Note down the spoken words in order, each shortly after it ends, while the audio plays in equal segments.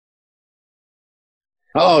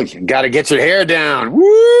Oh, you got to get your hair down. Woo!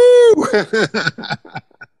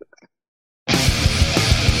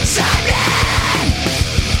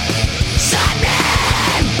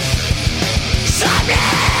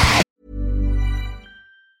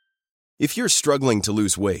 If you're struggling to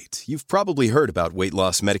lose weight, you've probably heard about weight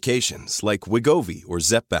loss medications like Wegovy or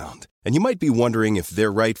Zepbound, and you might be wondering if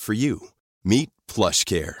they're right for you. Meet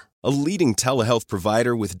PlushCare, a leading telehealth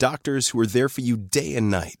provider with doctors who are there for you day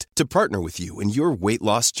and night to partner with you in your weight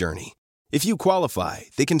loss journey. If you qualify,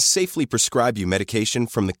 they can safely prescribe you medication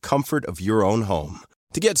from the comfort of your own home.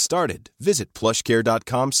 To get started, visit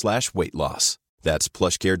plushcare.com/weightloss. That's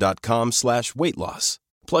plushcare.com/weightloss.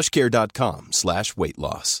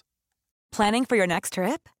 plushcare.com/weightloss. Planning for your next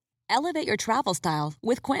trip? Elevate your travel style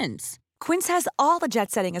with Quince. Quince has all the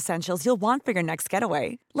jet-setting essentials you'll want for your next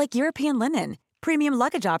getaway, like European linen, premium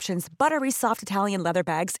luggage options, buttery soft Italian leather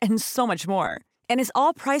bags, and so much more. And is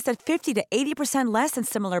all priced at 50 to 80% less than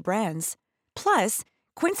similar brands. Plus,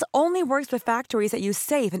 Quince only works with factories that use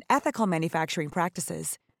safe and ethical manufacturing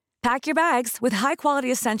practices. Pack your bags with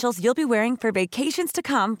high-quality essentials you'll be wearing for vacations to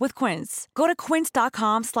come with Quince. Go to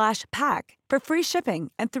quince.com/pack for free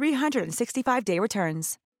shipping and 365-day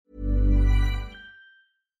returns.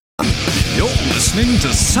 You're listening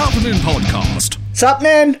to Sapnin Podcast.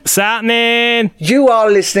 Sapnin! You are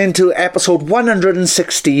listening to episode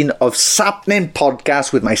 116 of Sapnin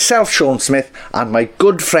Podcast with myself, Sean Smith, and my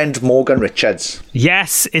good friend Morgan Richards.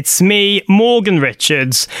 Yes, it's me, Morgan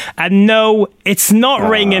Richards. And no, it's not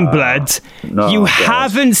Ringing Blood. No, you God.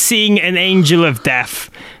 haven't seen an Angel of Death.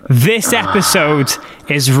 This episode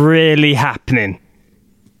is really happening.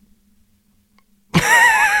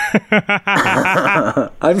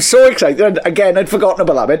 I'm so excited. Again, I'd forgotten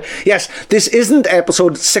about that bit. Yes, this isn't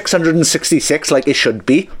episode 666 like it should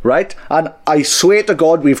be, right? And I swear to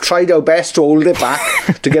God, we've tried our best to hold it back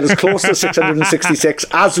to get as close to 666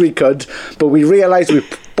 as we could, but we realised we'd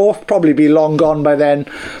both probably be long gone by then.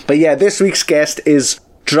 But yeah, this week's guest is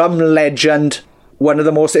drum legend, one of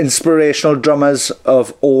the most inspirational drummers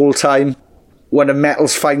of all time, one of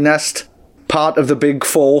metal's finest, part of the Big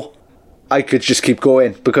Four. I could just keep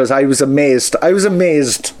going because I was amazed.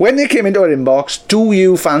 When they came into our inbox, do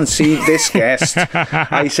you fancy this guest?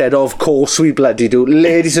 I said, of course we bloody do.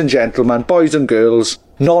 Ladies and gentlemen, boys and girls,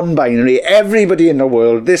 non-binary, everybody in the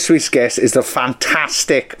world, this week's guest is the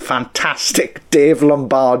fantastic Dave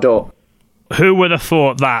Lombardo. Who would have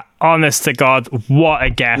thought that? Honest to God, what a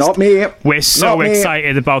guest. Not me. We're so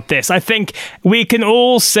excited about this. I think we can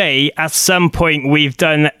all say at some point we've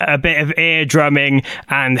done a bit of ear drumming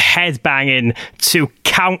and headbanging to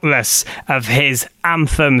countless of his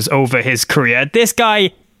anthems over his career. This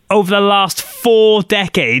guy, over the last 4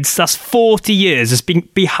 decades, that's 40 years, has been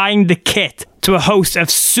behind the kit to a host of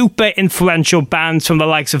super influential bands from the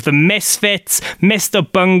likes of the Misfits, Mr.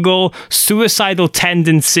 Bungle, Suicidal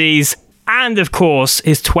Tendencies, and, of course,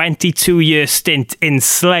 his 22-year stint in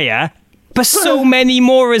Slayer. But so many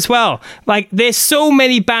more as well. Like, there's so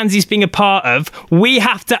many bands he's been a part of. We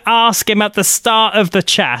have to ask him at the start of the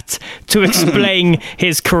chat to explain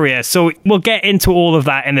his career. So we'll get into all of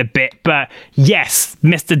that in a bit. But yes,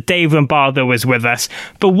 Mr. Dave Lombardo is with us.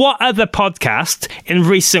 But what other podcast in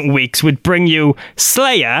recent weeks would bring you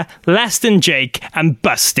Slayer, Less Than Jake, and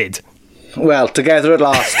Busted? Well, together at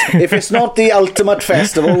last. If it's not the ultimate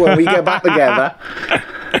festival when we get back together,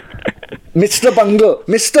 Mr.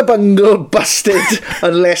 Bungle, Busted,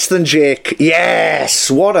 and Less Than Jake. Yes,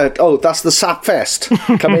 that's the Sapfest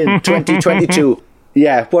coming 2022.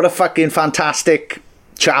 Yeah, what a fucking fantastic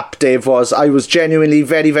chap Dave was. I was genuinely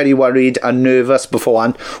very, very worried and nervous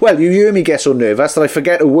beforehand. Well, you hear me get so nervous that I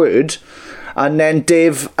forget a word, and then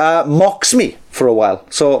Dave mocks me for a while.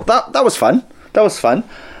 So that was fun.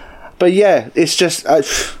 But yeah, it's just, I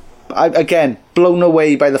again, blown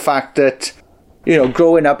away by the fact that, you know,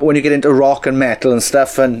 growing up when you get into rock and metal and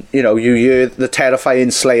stuff and, you know, you hear the terrifying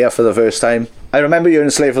Slayer for the first time. I remember hearing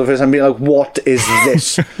Slayer for the first time being like, what is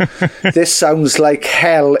this? This sounds like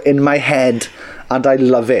hell in my head and I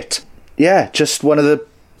love it. Yeah, just one of the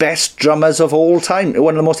best drummers of all time,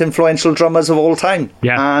 one of the most influential drummers of all time.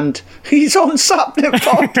 Yeah. And he's on Sapnin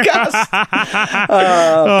Podcast.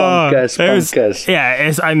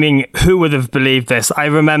 Bonkers. I mean, who would have believed this? I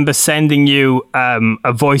remember sending you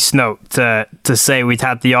a voice note to say we'd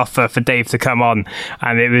had the offer for Dave to come on,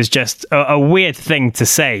 and it was just a weird thing to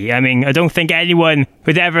say. I mean, I don't think anyone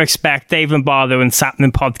would ever expect Dave Lombardo and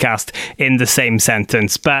Sapnin Podcast in the same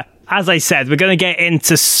sentence, but as I said, we're going to get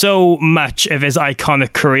into so much of his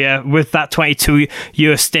iconic career, with that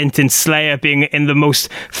 22-year stint in Slayer being in the most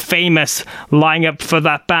famous lineup for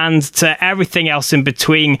that band, to everything else in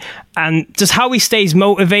between. and just how he stays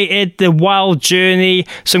motivated, the wild journey,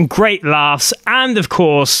 some great laughs, and of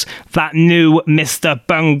course, that new Mr.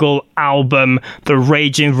 Bungle album, The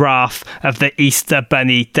Raging Wrath of the Easter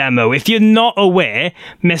Bunny demo. If you're not aware,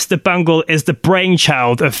 Mr. Bungle is the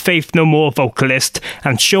brainchild of Faith No More vocalist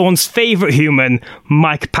and Sean's favourite human,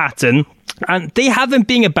 Mike Patton. And they haven't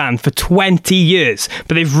been a band for 20 years,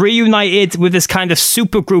 but they've reunited with this kind of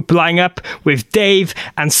supergroup lineup with Dave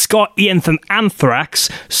and Scott Ian from Anthrax.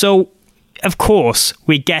 So, of course,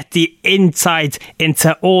 we get the insight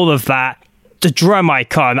into all of that. The drum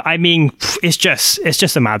icon, I mean, it's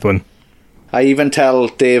just a mad one. I even tell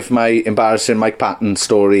Dave my embarrassing Mike Patton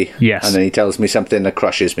story. Yes. And then he tells me something that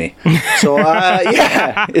crushes me. So,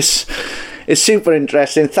 yeah, it's super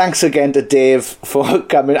interesting. Thanks again to Dave for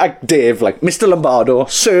coming. Dave, like Mr. Lombardo,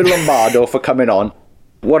 Sir Lombardo for coming on.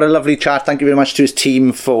 What a lovely chat. Thank you very much to his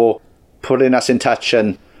team for putting us in touch.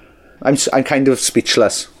 And I'm kind of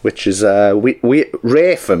speechless, which is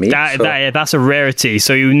rare for me. That's a rarity,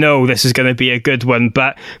 so you know this is going to be a good one.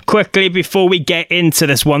 But quickly, before we get into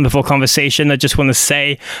this wonderful conversation, I just want to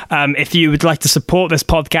say, if you would like to support this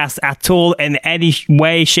podcast at all in any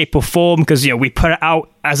way, shape or form, because we put it out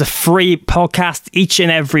as a free podcast each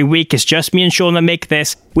and every week. It's just me and Sean that make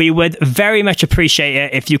this. We would very much appreciate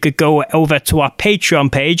it if you could go over to our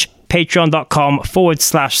Patreon page,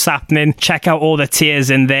 patreon.com/Sapnin. Check out all the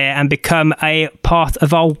tiers in there and become a part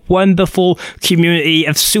of our wonderful community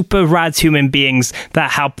of super rad human beings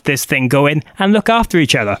that help this thing go in and look after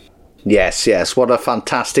each other. Yes. What a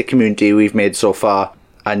fantastic community we've made so far.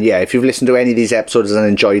 And yeah, if you've listened to any of these episodes and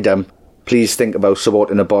enjoyed them, please think about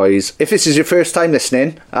supporting the boys. If this is your first time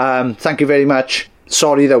listening, thank you very much.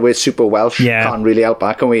 Sorry that we're super Welsh. Yeah. Can't really help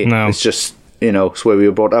that, can we? No. It's just, it's where we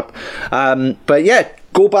were brought up. But yeah,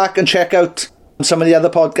 go back and check out some of the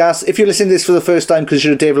other podcasts. If you're listening to this for the first time because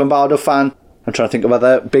you're a Dave Lombardo fan, I'm trying to think of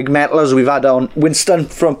other big metalers we've had on. Winston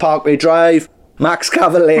from Parkway Drive, Max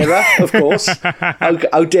Cavalera, of course.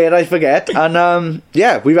 How dare I forget? And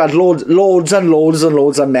yeah, we've had loads and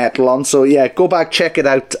loads of metal on. So yeah, go back, check it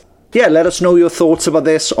out. Yeah, let us know your thoughts about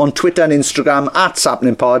this on Twitter and Instagram at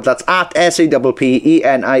SappninPod. That's at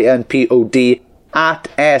SAPPENINPOD, at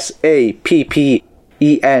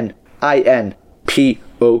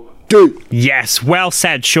SAPPENINPOD. Yes, well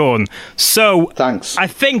said, Sean. So, thanks. I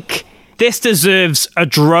think this deserves a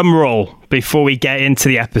drum roll before we get into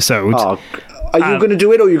the episode. Oh, are you going to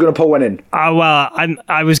do it or are you going to put one in? Well,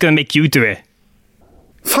 I was going to make you do it.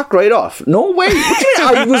 Fuck right off. No way. What do you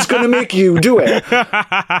mean I was going to make you do it?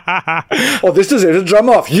 Oh, this deserves a drum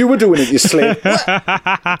off. You were doing it, you slave.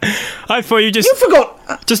 I thought you just... You forgot...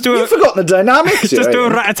 You've forgotten the dynamics. Just do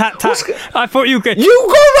a rat-a-tat-tat. I thought you could... You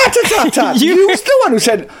go rat-a-tat-tat. You was the one who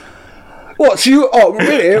said... What, so you... Oh,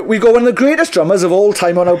 really? We got one of the greatest drummers of all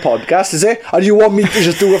time on our podcast, is it? And you want me to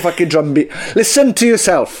just do a fucking drum beat? Listen to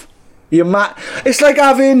yourself. You're mad. It's like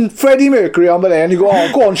having Freddie Mercury on there and you go,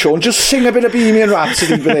 oh, go on, Sean, just sing a bit of Bohemian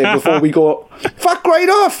Rhapsody for there before we go. Fuck right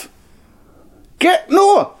off. Get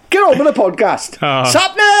on with the podcast.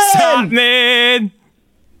 Sapnin!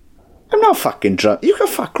 I'm not fucking drunk. You can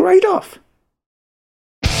fuck right off.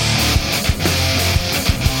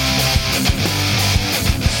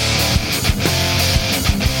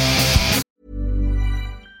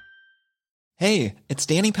 Hey, it's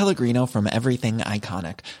Danny Pellegrino from Everything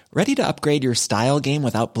Iconic. Ready to upgrade your style game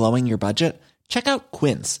without blowing your budget? Check out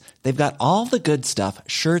Quince. They've got all the good stuff,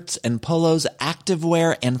 shirts and polos,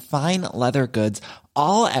 activewear, and fine leather goods,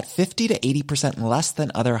 all at 50 to 80% less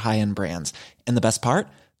than other high-end brands. And the best part?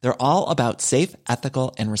 They're all about safe,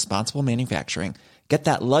 ethical, and responsible manufacturing. Get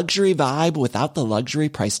that luxury vibe without the luxury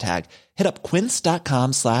price tag. Hit up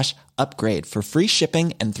quince.com/upgrade for free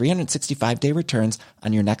shipping and 365-day returns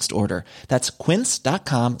on your next order. That's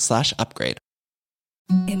quince.com/upgrade.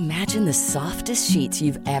 Imagine the softest sheets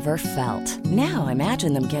you've ever felt. Now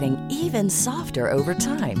imagine them getting even softer over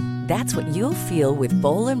time. That's what you'll feel with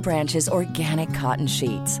Boll & Branch's organic cotton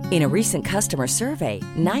sheets. In a recent customer survey,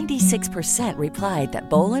 96% replied that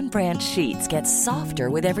Boll & Branch sheets get softer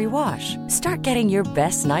with every wash. Start getting your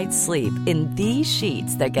best night's sleep in these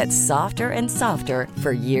sheets that get softer and softer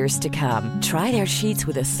for years to come. Try their sheets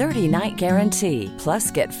with a 30-night guarantee. Plus,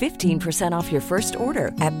 get 15% off your first order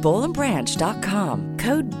at bollandbranch.com.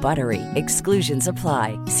 Code BUTTERY. Exclusions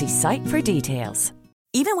apply. See site for details.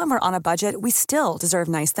 Even when we're on a budget, we still deserve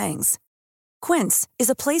nice things. Quince is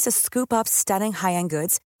a place to scoop up stunning high-end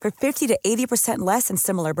goods for 50 to 80% less than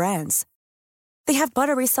similar brands. They have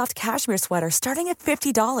buttery soft cashmere sweaters starting at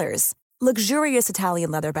 $50, luxurious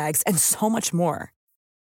Italian leather bags, and so much more.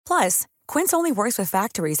 Plus, Quince only works with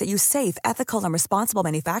factories that use safe, ethical, and responsible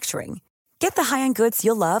manufacturing. Get the high-end goods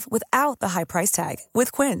you'll love without the high price tag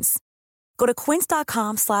with Quince. Go to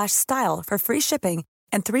quince.com/style for free shipping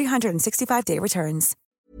and 365-day returns.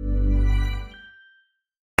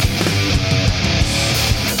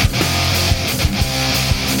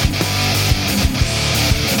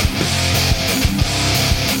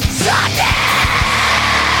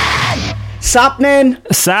 Sapnin!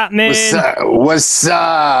 What's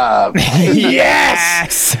up?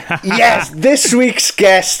 Yes! Yes, this week's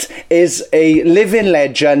guest is a living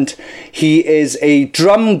legend. He is a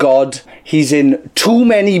drum god. He's in too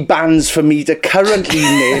many bands for me to currently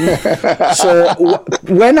name. So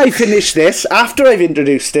when I finish this, after I've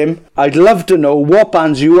introduced him, I'd love to know what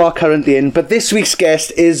bands you are currently in. But this week's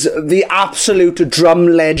guest is the absolute drum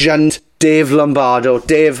legend, Dave Lombardo.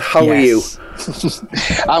 Dave, how are you?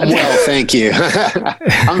 I'm well, thank you.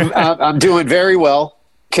 I'm doing very well,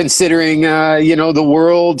 considering the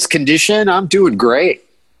world's condition. I'm doing great.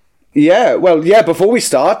 Yeah, well, yeah. Before we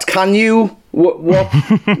start, can you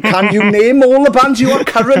can you name all the bands you are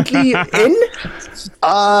currently in?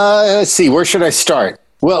 Let's see. Where should I start?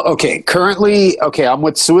 Well, currently, I'm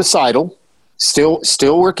with Suicidal.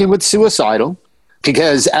 Still working with Suicidal,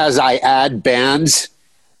 because as I add bands,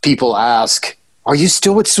 people ask, "Are you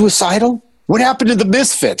still with Suicidal? What happened to the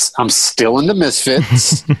Misfits?" I'm still in the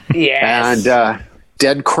Misfits. Yes. And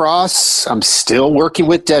Dead Cross, I'm still working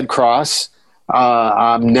with Dead Cross.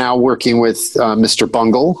 I'm now working with Mr.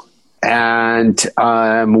 Bungle, and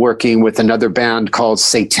I'm working with another band called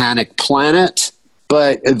Satanic Planet.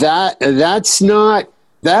 But that's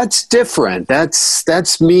different.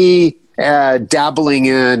 That's me dabbling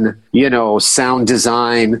in, sound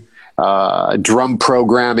design, drum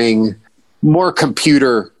programming, more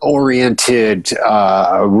computer-oriented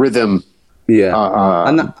rhythm. Yeah,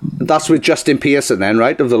 and that's with Justin Pearson, then,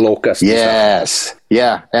 right, of the Locust. Yes,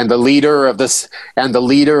 yeah, and the leader of the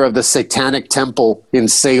Satanic Temple in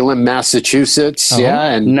Salem, Massachusetts. Yeah,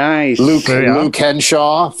 and nice. Luke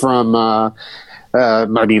Henshaw from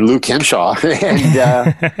Luke Henshaw, and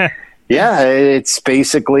yeah, it's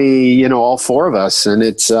basically all four of us, and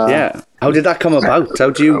it's yeah. How did that come about? How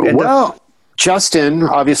do you end up? Justin,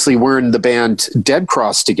 obviously, we're in the band Dead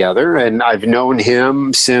Cross together, and I've known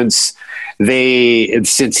him since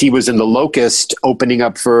he was in the Locust opening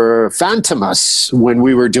up for Phantomus when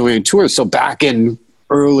we were doing tours. So back in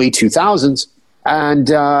early 2000s. And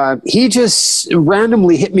he just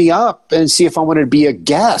randomly hit me up and see if I wanted to be a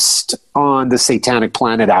guest on the Satanic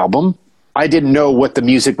Planet album. I didn't know what the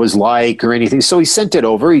music was like or anything. So he sent it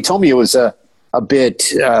over. He told me it was a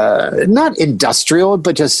bit, not industrial,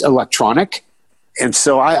 but just electronic. And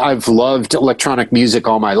so I've loved electronic music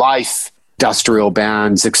all my life, industrial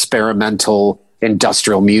bands, experimental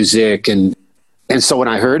industrial music. And so when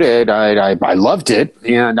I heard it, I loved it.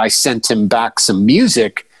 And I sent him back some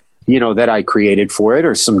music, that I created for it,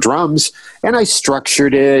 or some drums. And I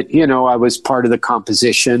structured it. I was part of the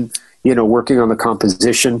composition, working on the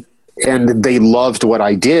composition. And they loved what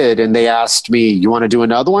I did. And they asked me, "You want to do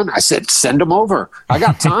another one?" I said, "Send them over. I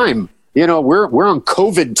got time." We're on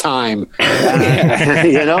COVID time,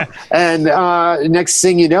 and next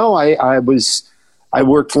thing you know, I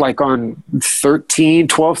worked like on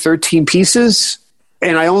 12, 13 pieces,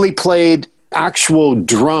 and I only played actual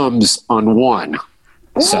drums on one.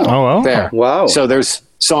 So there. Wow. So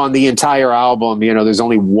on the entire album, there's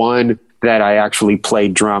only one that I actually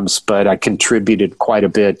played drums, but I contributed quite a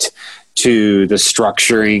bit to the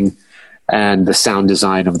structuring and the sound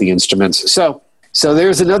design of the instruments. So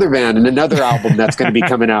there's another band and another album that's going to be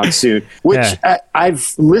coming out soon, which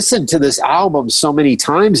I've listened to this album so many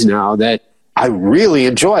times now that I really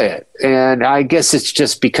enjoy it. And I guess it's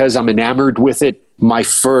just because I'm enamored with it. My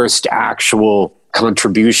first actual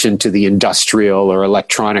contribution to the industrial or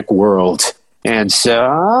electronic world. And so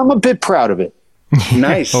I'm a bit proud of it.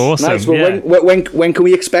 Nice. Awesome. Nice. Well, when can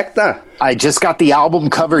we expect that? I just got the album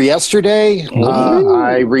cover yesterday.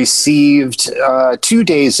 I received 2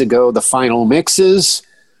 days ago the final mixes.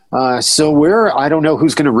 So I don't know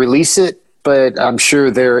who's going to release it, but I'm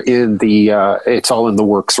sure they're in it's all in the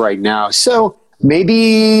works right now. So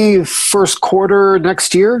maybe first quarter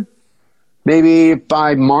next year, maybe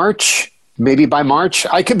by March.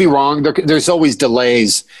 I could be wrong. There's always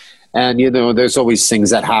delays, and there's always things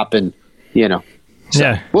that happen.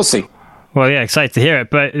 So we'll see. Well, yeah, excited to hear it.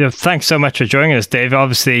 But thanks so much for joining us, Dave.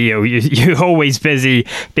 Obviously, you're always busy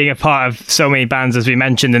being a part of so many bands, as we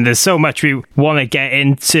mentioned, and there's so much we want to get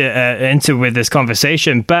into with this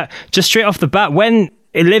conversation. But just straight off the bat, when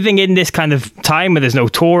living in this kind of time where there's no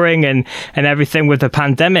touring and everything with the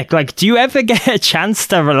pandemic, like, do you ever get a chance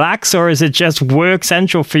to relax, or is it just work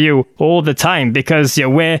central for you all the time? Because, you know,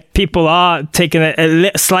 where people are taking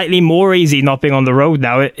it slightly more easy not being on the road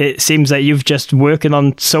now, it seems that you've just working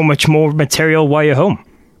on so much more material while you're home.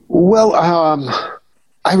 Well,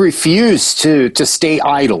 I refuse to stay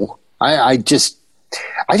idle. I just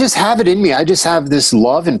have it in me. I just have this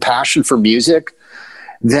love and passion for music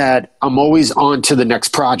that I'm always on to the next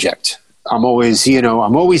project. I'm always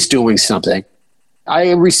doing something.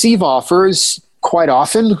 I receive offers quite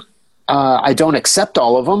often. I don't accept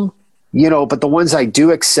all of them, but the ones I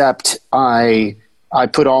do accept, I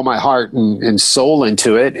put all my heart and soul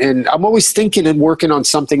into it. And I'm always thinking and working on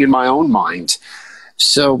something in my own mind.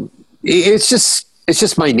 So it's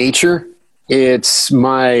just my nature. It's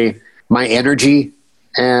my energy.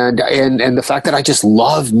 And the fact that I just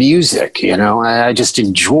love music, I just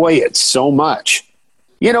enjoy it so much,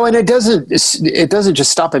 and it doesn't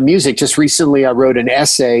just stop at music. Just recently, I wrote an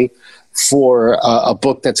essay for a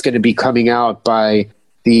book that's going to be coming out by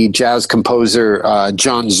the jazz composer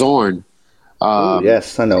John Zorn.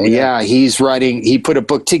 Yes, I know. Yeah, he put a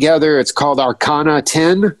book together. It's called Arcana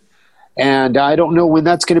 10. And I don't know when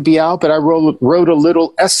that's going to be out, but I wrote a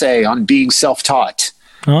little essay on being self-taught.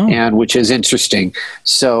 And which is interesting.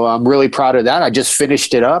 So I'm really proud of that. I just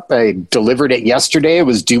finished it up. I delivered it yesterday. It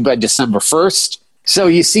was due by December 1st. So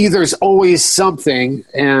you see, there's always something,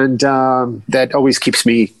 and that always keeps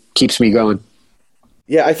me going.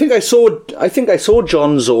 Yeah, I think I saw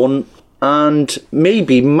John Zorn and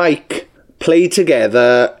maybe Mike play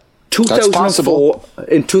together 2004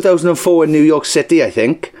 in 2004 in New York City, I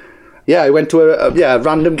think. Yeah, I went to a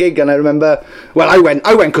random gig, and I remember. Well, I went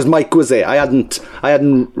because Mike was there. I hadn't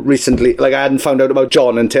recently, I hadn't found out about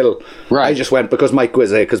John until I just went because Mike was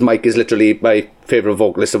there. Because Mike is literally my favorite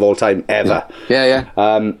vocalist of all time ever. Yeah.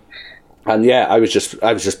 And yeah, I was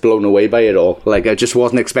just blown away by it all. Like, I just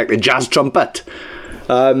wasn't expecting jazz trumpet.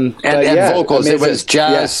 And vocals. Amazing. It was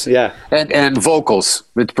jazz. Yeah. And vocals.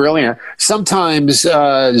 It's brilliant. Sometimes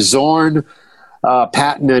Zorn,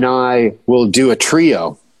 Patton, and I will do a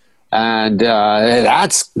trio. And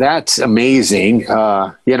that's amazing,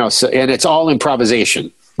 So, and it's all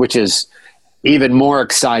improvisation, which is even more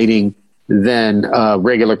exciting than a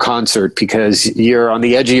regular concert because you're on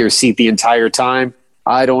the edge of your seat the entire time.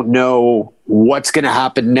 I don't know what's going to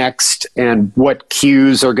happen next and what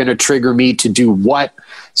cues are going to trigger me to do what.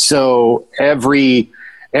 So every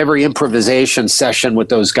improvisation session with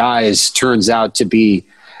those guys turns out to be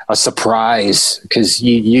a surprise because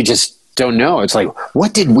you just don't know. It's like,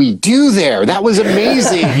 what did we do there? That was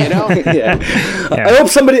amazing, Yeah. I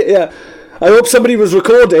hope somebody was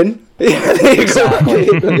recording. Yeah, there you exactly.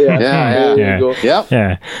 go.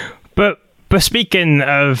 Yeah. But speaking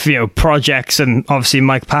of projects, and obviously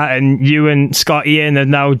Mike Patton, you and Scott Ian have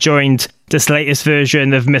now joined this latest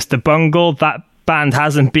version of Mr. Bungle. That band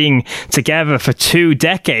hasn't been together for 2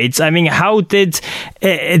 decades. I mean, how did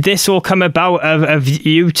this all come about of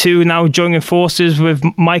you two now joining forces with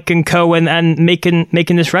Mike and co and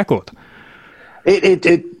making this record?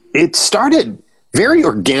 It started very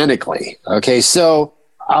organically. Okay, so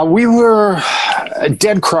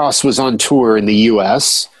Dead Cross was on tour in the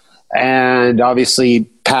U.S. and obviously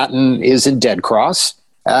Patton is in Dead Cross,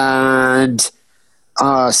 and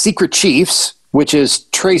Secret Chiefs, which is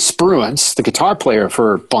Trey Spruance, the guitar player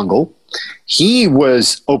for Bungle, he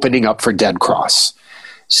was opening up for Dead Cross.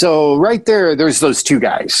 So right there's those two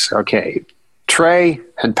guys, okay, Trey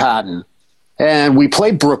and Patton. And we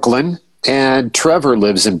played Brooklyn, and Trevor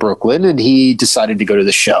lives in Brooklyn, and he decided to go to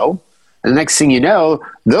the show. And the next thing you know,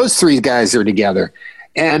 those 3 guys are together.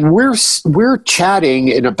 And we're chatting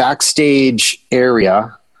in a backstage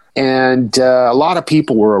area, and a lot of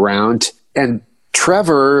people were around, and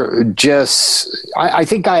Trevor I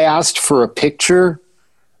think I asked for a picture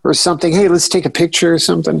or something. Hey, let's take a picture or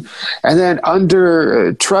something. And then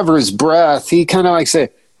under Trevor's breath, he kind of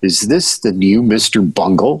said, is this the new Mr.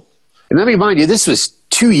 Bungle? And let me remind you, this was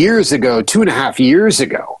 2.5 years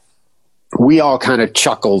ago. We all kind of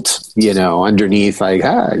chuckled, underneath hey,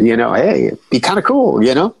 it'd be kind of cool,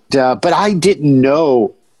 but I didn't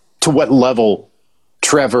know to what level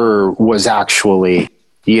Trevor was actually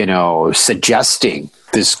suggesting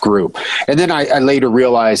this group. And then I later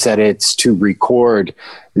realized that it's to record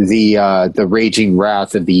the Raging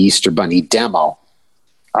Wrath of the Easter Bunny demo.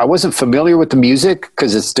 I wasn't familiar with the music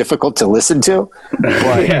because it's difficult to listen to,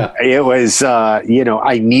 but it was,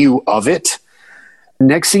 I knew of it.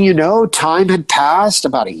 Next thing you know, time had passed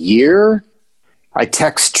about a year. I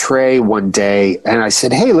text Trey one day and I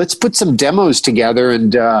said, hey, let's put some demos together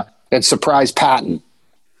and surprise Patton.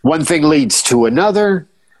 one thing leads to another.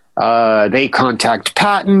 They contact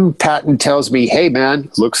Patton. Patton tells me, hey,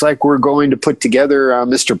 man, looks like we're going to put together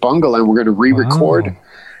Mr. Bungle and we're going to re-record,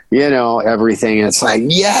 everything. And it's like,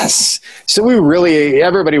 yes. So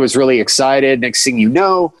everybody was really excited. Next thing you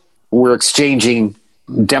know, we're exchanging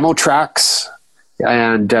demo tracks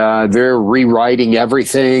and they're rewriting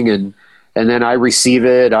everything. And then I receive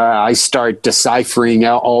it. I start deciphering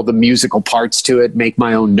out all the musical parts to it, make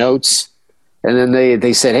my own notes. And then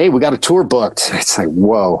they said, hey, we got a tour booked. It's like,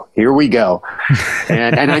 whoa, here we go.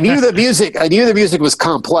 And I knew the music was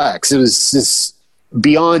complex. It was just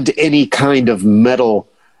beyond any kind of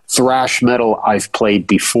thrash metal I've played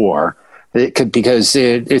before. Because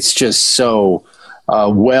it's just so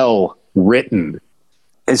well written.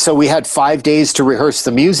 And so we had 5 days to rehearse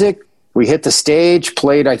the music. We hit the stage,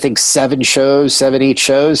 played, I think, 8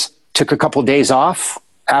 shows, took a couple of days off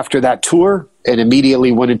after that tour and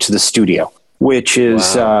immediately went into the studio. Which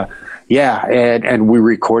is, wow. And we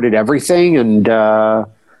recorded everything, and then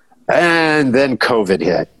COVID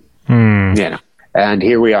hit, and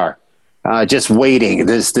here we are, just waiting.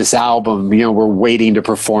 This album, we're waiting to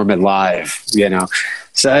perform it live,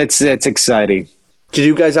 so it's exciting. Did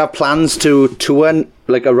you guys have plans to tour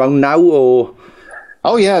like around now, or?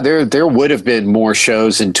 Oh yeah, there would have been more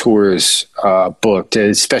shows and tours booked,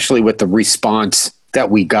 especially with the response that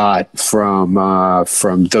we got from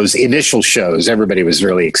those initial shows. Everybody was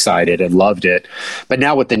really excited and loved it. But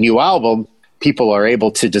now with the new album, people are able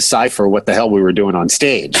to decipher what the hell we were doing on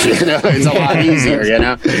stage. It's a lot easier,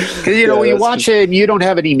 because when you watch it and you don't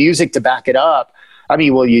have any music to back it up. I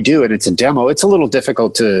mean, well, you do, and it's a demo. It's a little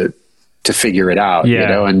difficult to figure it out,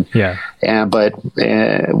 but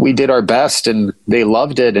we did our best and they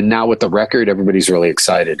loved it. And now with the record, everybody's really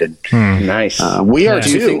excited. And nice. We are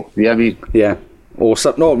too. Yeah.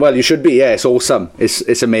 Awesome. No, well, you should be. Yeah, it's awesome.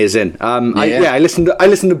 It's amazing. I listened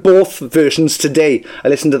to both versions today. I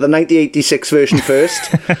listened to the 1986 version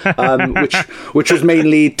first, which was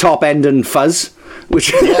mainly top end and fuzz.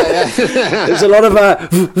 Which there's a lot of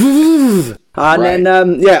and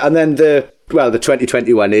then the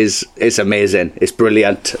 2021 is amazing. It's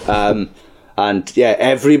brilliant.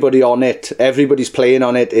 Everybody on it, everybody's playing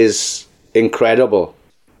on it is incredible.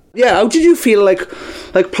 Yeah, how did you feel like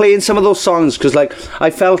playing some of those songs? Because I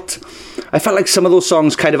felt like some of those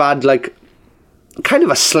songs kind of had kind of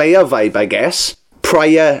a Slayer vibe, I guess.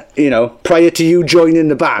 Prior to you joining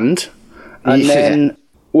the band, and then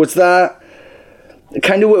was that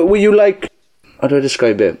kind of, were you like, how do I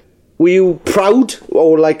describe it? Were you proud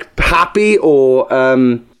or happy or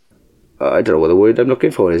I don't know what the word I'm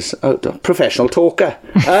looking for is. Professional talker.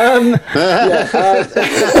 Come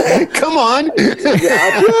on.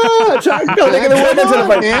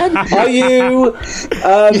 Are you?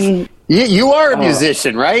 You are a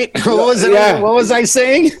musician, right? What was I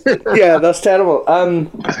saying? Yeah, that's terrible.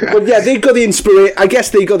 But yeah, they got the inspiration. I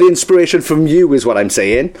guess they got the inspiration from you, is what I'm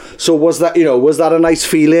saying. So was that a nice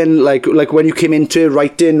feeling? Like when you came into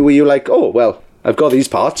writing, were you like, oh well, I've got these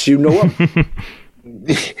parts, them.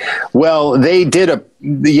 Well, they did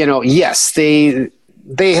yes, they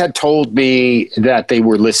had told me that they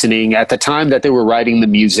were listening at the time that they were writing the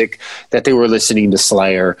music, that they were listening to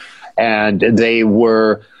Slayer, and they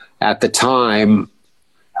were at the time,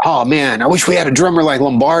 oh man, I wish we had a drummer like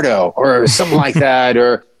Lombardo or something like that,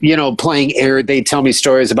 or playing air. They tell me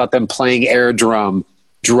stories about them playing air drum,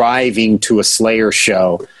 driving to a Slayer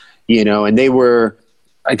show, and they were,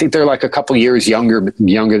 I think they're like a couple years younger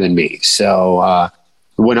than me. So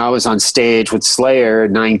when I was on stage with Slayer,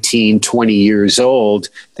 19, 20 years old,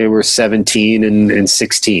 they were 17 and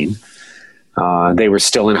 16. They were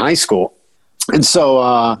still in high school. And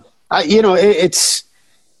so,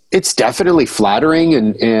 it's definitely flattering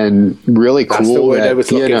and really cool. That's the word I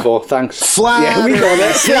was looking for. Thanks. Flattering. Yeah, we got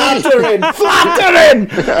it. Flattering.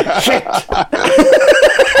 Shit.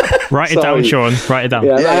 Write it down, Sean. Write it down.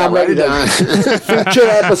 Yeah, write it down. Future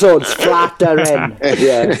episodes. Flattering.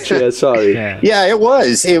 Yeah. Cheers. Sorry. Yeah, it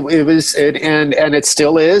was. It was, and it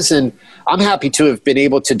still is. And I'm happy to have been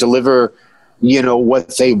able to deliver,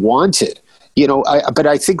 what they wanted. But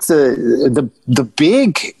I think the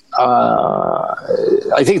big.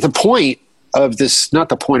 I think the point of this, not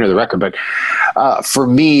the point of the record, but for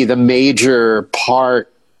me, the major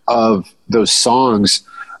part of those songs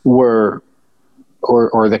were,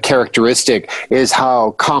 or the characteristic is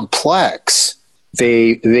how complex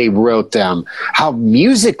they wrote them, how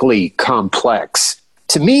musically complex.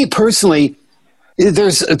 To me personally,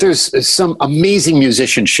 there's some amazing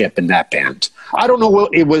musicianship in that band. I don't know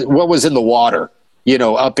what was in the water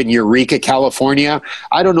up in Eureka, California.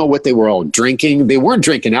 I don't know what they were all drinking. They weren't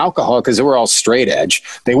drinking alcohol because they were all straight edge.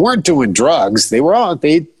 They weren't doing drugs. They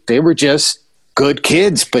were just good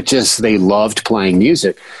kids, but just they loved playing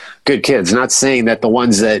music. Good kids. Not saying that the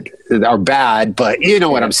ones that are bad, but you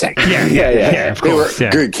know what I'm saying. Yeah. They were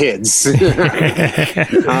good kids. Because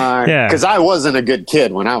I wasn't a good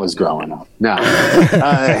kid when I was growing up. No. Me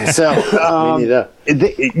neither.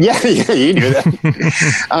 You knew that.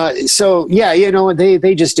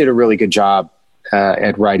 They just did a really good job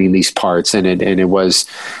at writing these parts, and it was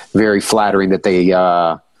very flattering that they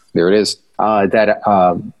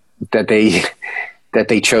that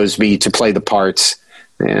they chose me to play the parts.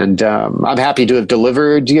 And I'm happy to have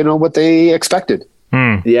delivered, what they expected.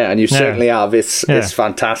 Yeah, and you certainly have. It's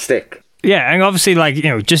fantastic. Yeah, and obviously,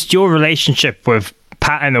 just your relationship with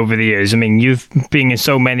Patton over the years. I mean, you've been in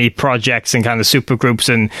so many projects and kind of super groups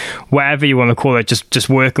and whatever you want to call it, just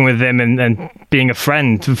working with him and being a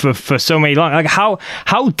friend for so many long. Like, how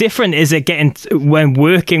different is it getting when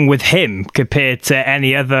working with him compared to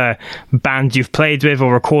any other band you've played with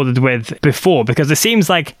or recorded with before? Because it seems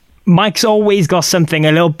like Mike's always got something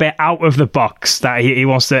a little bit out of the box that he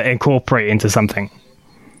wants to incorporate into something.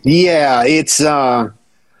 Yeah, it's I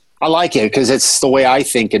like it because it's the way I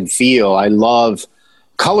think and feel. I love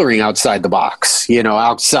coloring outside the box,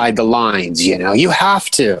 outside the lines. You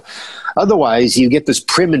have to. Otherwise, you get this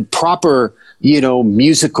prim and proper,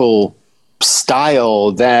 musical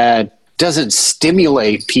style that doesn't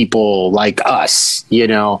stimulate people like us,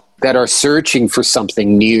 that are searching for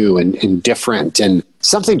something new and different and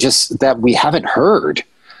something just that we haven't heard.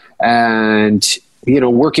 And,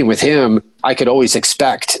 working with him, I could always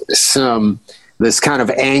expect this kind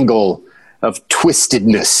of angle of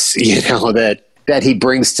twistedness, that he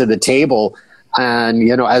brings to the table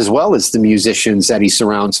and, as well as the musicians that he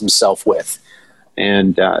surrounds himself with.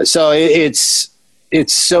 And so it's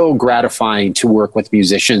so gratifying to work with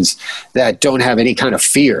musicians that don't have any kind of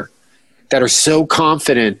fear, that are so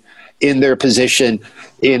confident in their position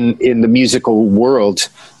in the musical world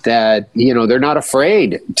that, they're not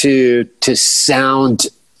afraid to sound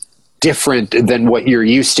different than what you're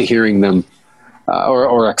used to hearing them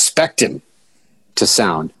or expecting to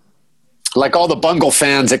sound. Like all the Bungle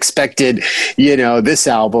fans expected, this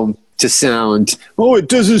album to sound, it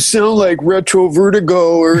doesn't sound like Retro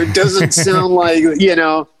Vertigo, or it doesn't sound like,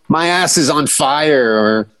 My Ass Is on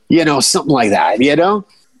Fire, or, something like that,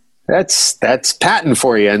 That's Patton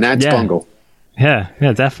for you, and that's Bungle. Yeah,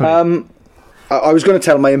 definitely. I was going to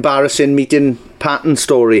tell my embarrassing meeting Patton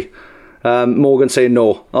story. Morgan saying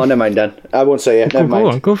no. Oh, never mind then. I won't say it. Never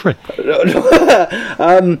mind. Go for it. You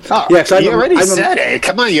already said it.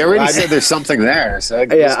 Come on, you already said there's something there. So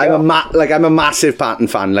I'm a massive Patton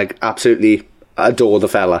fan. Like, absolutely adore the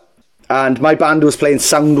fella. And my band was playing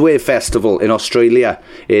Soundwave Festival in Australia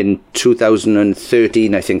in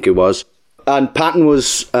 2013, I think it was. And Patton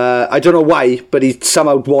was, I don't know why, but he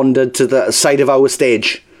somehow wandered to the side of our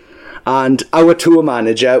stage. And our tour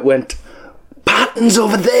manager went, Patton's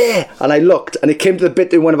over there! And I looked, and it came to the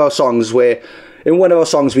bit in one of our songs where, in one of our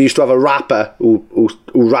songs, we used to have a rapper who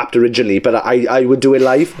rapped originally, but I would do it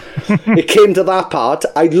live. It came to that part,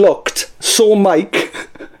 I looked, saw Mike,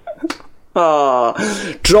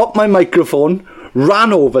 dropped my microphone,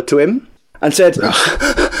 ran over to him, and said,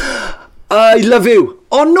 I love you.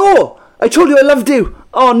 Oh no! I told you I loved you.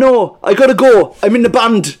 Oh no, I gotta go. I'm in the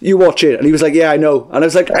band. You watch it. And he was like, yeah, I know. And I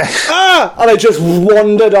was like, And I just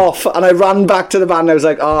wandered off and I ran back to the band. And I was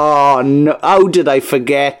like, oh no, how did I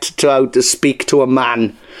forget how to speak to a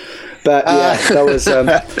man? But yeah, that was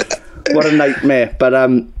what a nightmare. But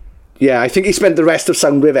I think he spent the rest of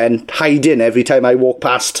Soundwave End hiding every time I walked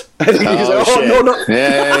past. I think he was like, shit. no.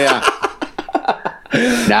 Yeah.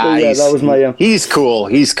 Nice. Yeah, that was my. He's cool.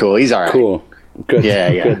 He's all right. Cool. Good.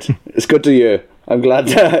 Yeah. Good. It's good to hear. I'm glad.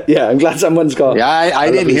 I'm glad someone's got. Yeah, I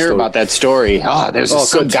didn't hear about that story. There's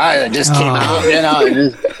some guy that just came out.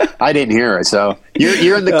 I didn't hear it. So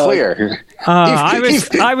you're in the clear.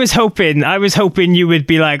 I was hoping you would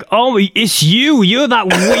be like, oh, it's you. You're that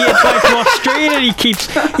weird guy from Australia.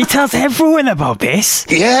 He tells everyone about this.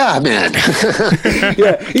 Yeah, man.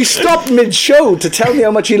 He stopped mid-show to tell me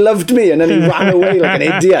how much he loved me, and then he ran away like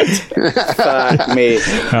an idiot. Fuck me.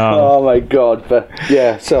 Oh my god. But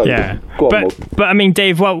yeah, so go on, but I mean,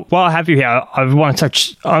 Dave, while I have you here, I want to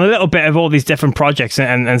touch on a little bit of all these different projects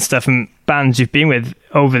and stuff and bands you've been with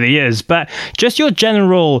over the years, but just your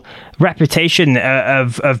general reputation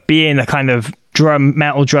of being a kind of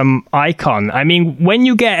metal drum icon. I mean, when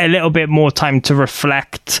you get a little bit more time to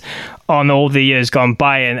reflect on all the years gone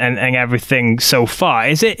by and everything so far,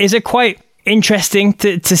 is it quite interesting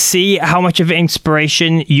to see how much of an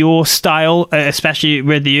inspiration your style, especially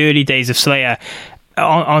with the early days of Slayer,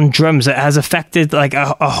 on drums, it has affected like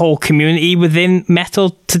a whole community within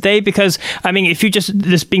metal today? Because I mean, if you just,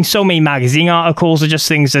 there's been so many magazine articles or just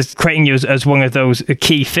things that's creating you as one of those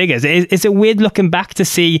key figures. Is it weird looking back to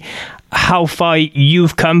see how far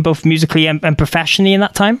you've come both musically and professionally in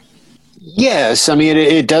that time? Yes, I mean,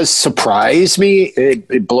 it does surprise me.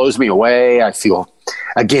 It blows me away. I feel,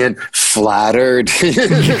 again, flattered. That's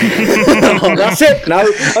it. Now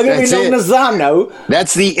I'm going to be known as that now.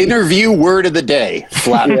 That's the interview word of the day.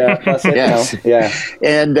 Flattered. Yeah, that's it. Yes. Now. Yeah,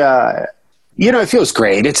 and it feels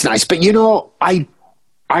great. It's nice, but I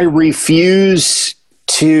refuse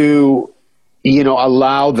to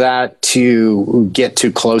allow that to get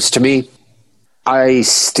too close to me. I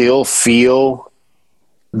still feel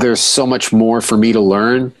there's so much more for me to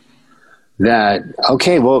learn. That,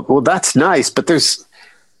 okay, well, that's nice, but there's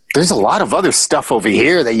a lot of other stuff over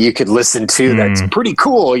here that you could listen to that's pretty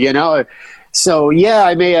cool, So yeah,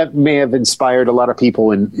 I may have inspired a lot of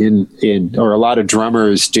people in or a lot of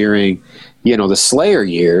drummers during, the Slayer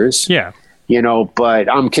years. Yeah. But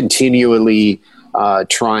I'm continually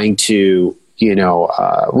trying to,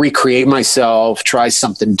 recreate myself, try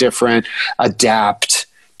something different, adapt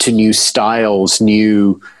to new styles,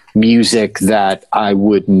 new music that I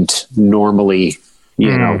wouldn't normally,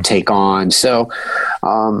 take on. So,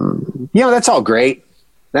 that's all great.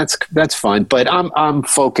 That's fun, but I'm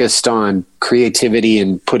focused on creativity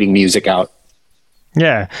and putting music out.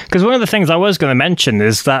 Yeah, because one of the things I was going to mention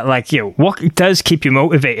is that, what does keep you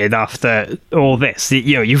motivated after all this?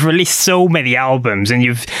 You've released so many albums and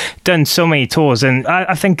you've done so many tours, and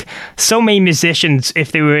I think so many musicians,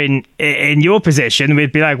 if they were in your position,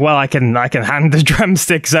 would be like, well, I can hand the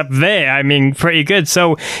drumsticks up there. I mean, pretty good.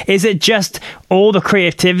 So is it just all the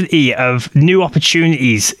creativity of new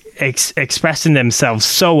opportunities expressing themselves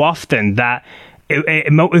so often that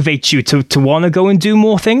it motivates you to want to go and do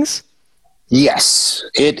more things? Yes,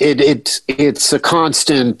 it's a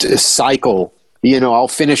constant cycle. I'll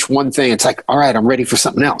finish one thing. It's like, all right, I'm ready for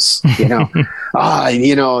something else. I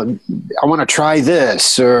want to try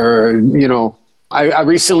this, or I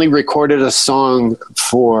recently recorded a song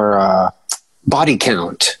for Body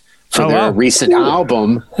Count for their recent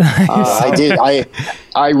album. I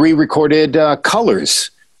re-recorded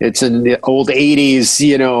Colors. It's an old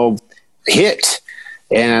 '80s hit.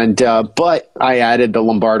 And, but I added the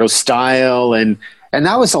Lombardo style and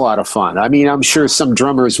that was a lot of fun. I mean, I'm sure some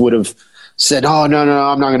drummers would have said, oh, no,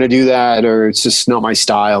 I'm not going to do that, or it's just not my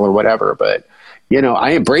style or whatever. But,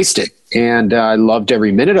 I embraced it and I loved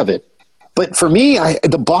every minute of it. But for me,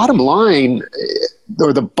 the bottom line,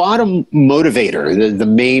 or the bottom motivator, the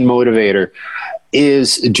main motivator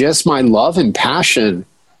is just my love and passion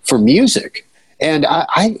for music. And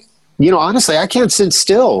honestly, I can't sit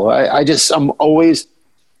still.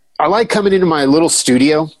 I like coming into my little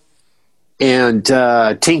studio and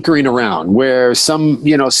tinkering around, where some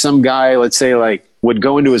guy, let's say, would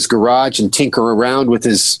go into his garage and tinker around with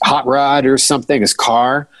his hot rod or something, his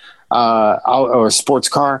car, or a sports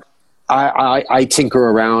car. I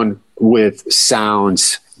tinker around with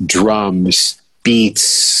sounds, drums,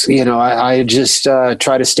 beats. I just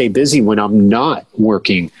try to stay busy when I'm not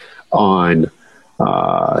working on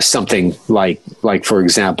something like, for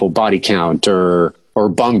example, Body Count or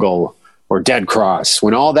Bungle or Dead Cross.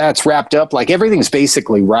 When all that's wrapped up, everything's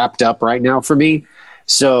basically wrapped up right now for me.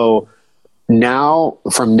 So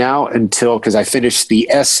from now until, because I finished the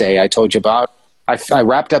essay I told you about, I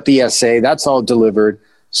wrapped up the essay, that's all delivered.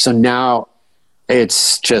 So now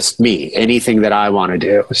it's just me, anything that I want to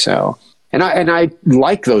do. So, and I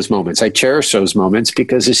like those moments. I cherish those moments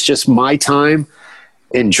because it's just my time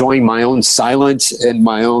enjoying my own silence and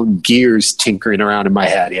my own gears tinkering around in my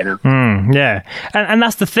head, Yeah. And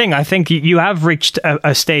that's the thing. I think you have reached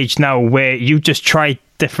a stage now where you just try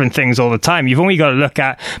different things all the time. You've only got to look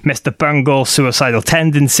at Mr. Bungle, Suicidal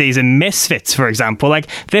Tendencies, and Misfits, for example.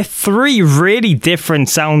 They're three really different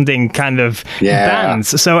sounding kind of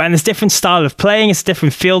bands. So, and it's different style of playing, it's a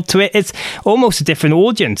different feel to it. It's almost a different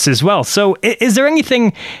audience as well. So is there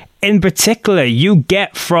anything in particular you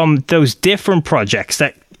get from those different projects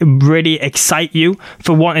that really excite you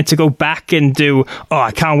for wanting to go back and do,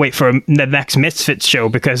 I can't wait for the next Misfits show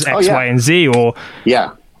because X, Y, and Z, or...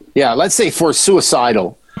 Yeah. Let's say for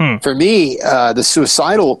Suicidal. For me, the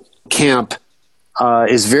Suicidal camp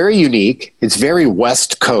is very unique. It's very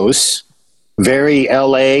West Coast, very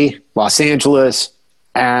LA, Los Angeles,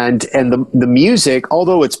 and the music,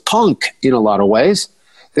 although it's punk in a lot of ways,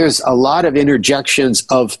 there's a lot of interjections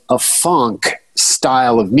of a funk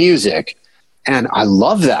style of music. And I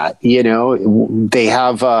love that. You know, they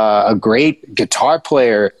have a great guitar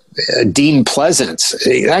player, Dean Pleasance.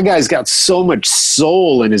 That guy's got so much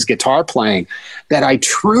soul in his guitar playing that I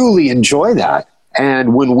truly enjoy that.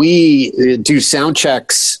 And when we do sound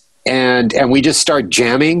checks and we just start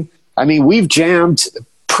jamming, I mean, we've jammed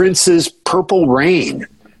Prince's Purple Rain.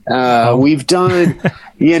 We've done,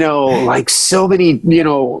 you know, like so many, you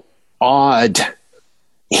know, odd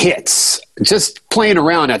hits just playing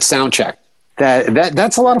around at soundcheck.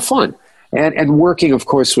 That's a lot of fun. And working, of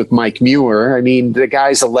course, with Mike Muir. I mean, the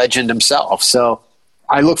guy's a legend himself. So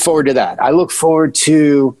I look forward to that. I look forward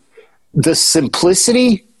to the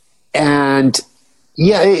simplicity and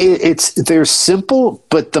they're simple,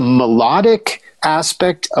 but the melodic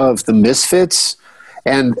aspect of the Misfits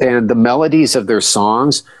and the melodies of their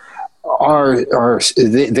songs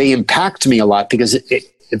they impact me a lot because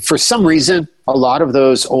for some reason, a lot of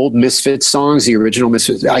those old Misfits songs, the original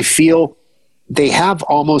Misfits, I feel they have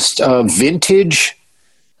almost a vintage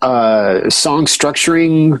song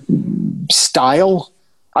structuring style.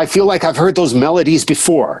 I feel like I've heard those melodies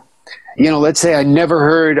before. You know, let's say I never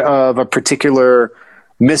heard of a particular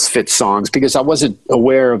Misfits songs because I wasn't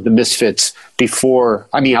aware of the Misfits before.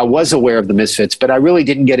 I mean, I was aware of the Misfits, but I really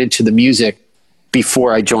didn't get into the music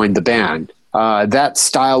before I joined the band. That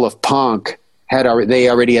style of punk they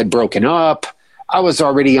already had broken up. I was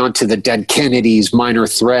already onto the Dead Kennedys, Minor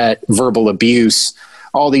Threat, Verbal Abuse,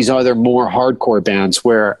 all these other more hardcore bands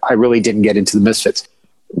where I really didn't get into the Misfits.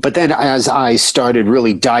 But then as I started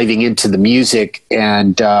really diving into the music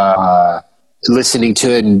and listening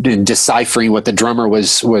to it and deciphering what the drummer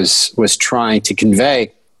was trying to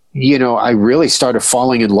convey, you know, I really started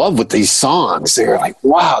falling in love with these songs. They were like,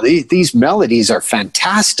 wow, these melodies are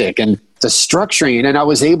fantastic. And the structuring, and I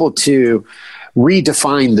was able to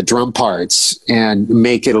redefine the drum parts and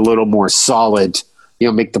make it a little more solid, you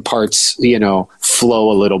know, make the parts, you know, flow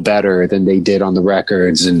a little better than they did on the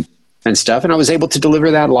records and stuff. And I was able to deliver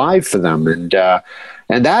that live for them. And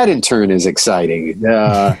that in turn is exciting.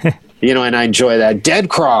 You know, and I enjoy that. Dead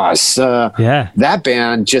Cross, that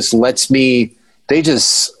band just lets me, they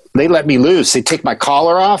let me loose. They take my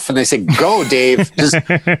collar off and they say, go, Dave,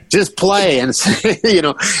 just play. And, you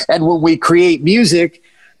know, and when we create music,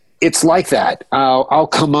 it's like that. I'll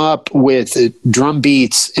come up with drum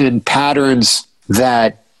beats and patterns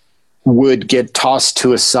that would get tossed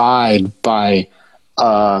to a side by,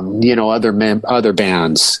 you know, other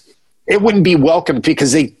bands. It wouldn't be welcomed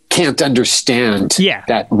because they can't understand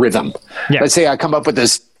that rhythm. Yeah. Let's say I come up with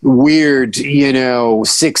this weird, you know,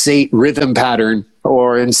 6/8 rhythm pattern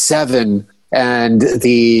or in 7, and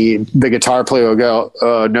the guitar player will go,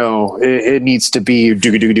 "Oh no, it needs to be you know,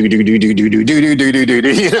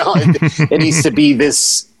 it needs to be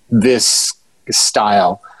this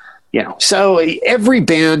style, you know." So every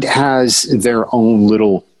band has their own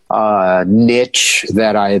little niche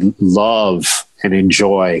that I love and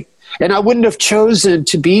enjoy, and I wouldn't have chosen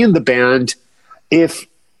to be in the band if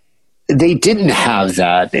they didn't have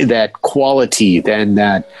that quality, then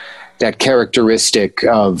that characteristic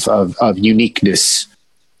of uniqueness.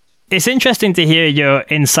 It's interesting to hear your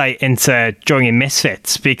insight into joining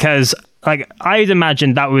Misfits because, like, I'd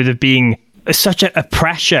imagine that would have been such a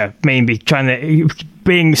pressure, maybe trying to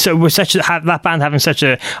being so with such that band having such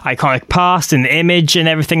a iconic past and image and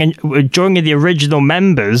everything, and joining the original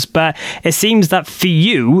members. But it seems that for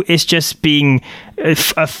you, it's just being a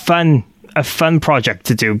fun project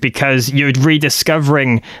to do because you're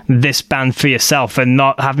rediscovering this band for yourself and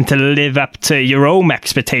not having to live up to your own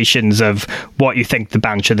expectations of what you think the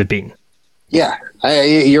band should have been. Yeah,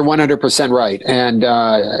 you're 100% right. And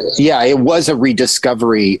it was a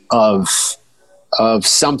rediscovery of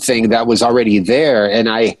something that was already there. And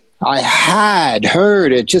I had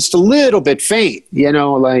heard it just a little bit faint, you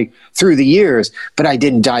know, like through the years, but I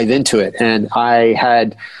didn't dive into it. And I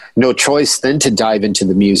had no choice than to dive into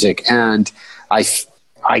the music. And I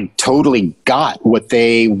totally got what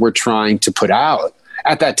they were trying to put out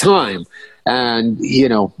at that time. And, you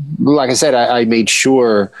know, like I said, I made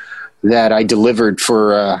sure that I delivered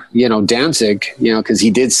for, you know, Danzig, you know, because he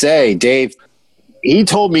did say, Dave, he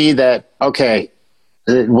told me that, okay,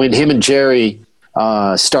 when him and Jerry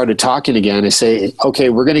started talking again, I say, okay,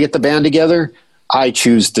 we're going to get the band together. I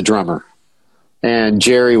choose the drummer. And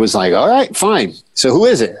Jerry was like, all right, fine. So who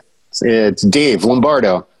is it? It's Dave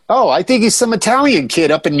Lombardo. Oh, I think he's some Italian kid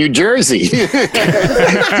up in New Jersey.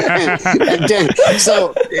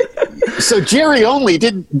 So Jerry only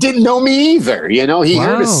didn't know me either. You know, he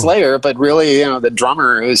heard of Slayer, but really, you know, the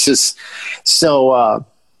drummer was just so.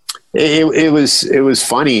 it was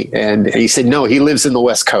funny. And he said, no, he lives in the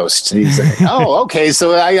West Coast. And he's like, oh, okay.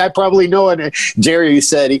 So I probably know it. Jerry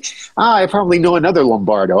said, I probably know another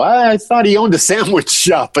Lombardo. I thought he owned a sandwich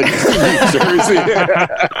shop in New Jersey.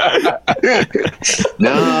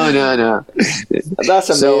 No. That's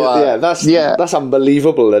amazing. That's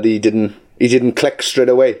unbelievable that he didn't click straight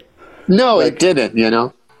away. No, it didn't,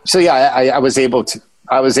 So I was able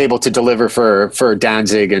to deliver for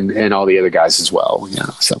Danzig and all the other guys as well.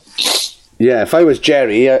 So yeah, if I was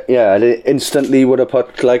Jerry, I instantly would have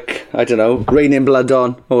put I don't know, Rain in Blood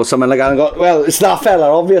on or something like that, and go, well, it's that fella,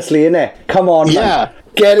 obviously, innit? Come on, man.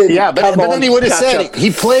 Get it. Yeah, but then he would have said he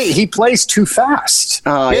plays too fast.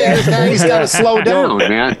 Oh yeah, he's got to slow down,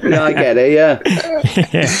 man. Yeah, I get it. Yeah.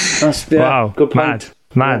 Wow, good point.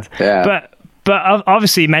 Mad. Yeah. But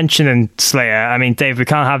obviously mentioning Slayer, I mean, Dave, we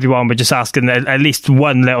can't have you on, but just asking at least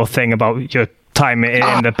one little thing about your time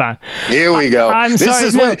in the band. Here we go.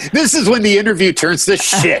 This is when the interview turns to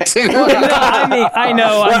shit. I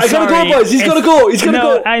know. I gotta go, boys. He's gotta go.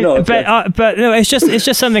 But no, it's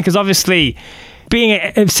just something, because obviously, being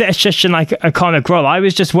a musician like a Conor Grohl, I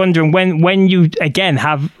was just wondering when you again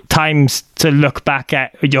have times to look back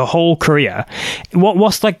at your whole career,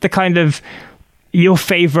 what's the kind of your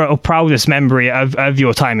favorite or proudest memory of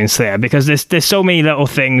your time in Slayer? Because there's so many little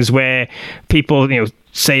things where people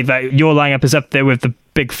say that your lineup is up there with the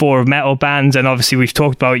big four of metal bands, and obviously we've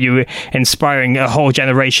talked about you inspiring a whole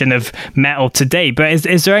generation of metal today. But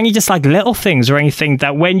is there any just little things or anything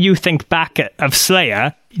that when you think back of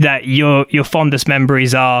Slayer that your fondest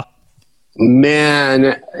memories are?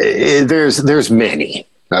 Man, there's many.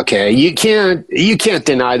 Okay, you can't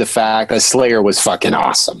deny the fact that Slayer was fucking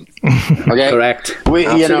awesome. Okay, correct.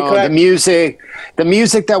 Correct. The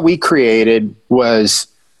music that we created was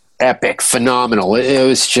epic, phenomenal. It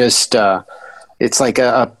was just it's like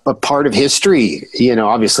a part of history,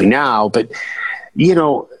 obviously now, but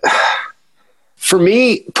for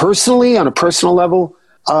me personally, on a personal level,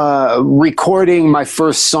 recording my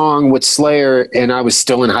first song with Slayer, and I was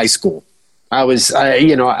still in high school.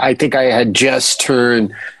 I think I had just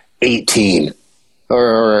turned 18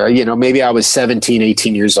 or maybe I was 17,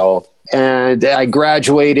 18 years old. And I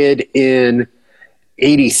graduated in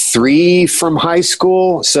 83 from high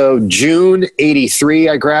school. So June 83,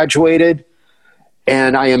 I graduated,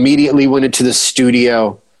 and I immediately went into the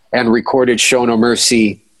studio and recorded Show No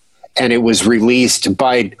Mercy. And it was released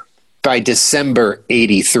by December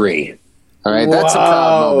 83. All right. That's a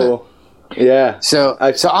proud moment. Yeah. So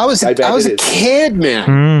I was a kid,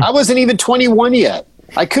 man. I wasn't even 21 yet.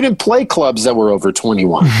 I couldn't play clubs that were over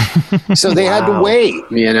 21. So they had to wait,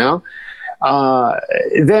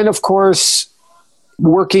 Then of course,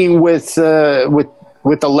 working with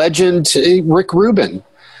the legend Rick Rubin.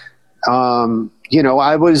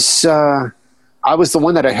 I was the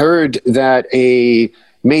one that I heard that a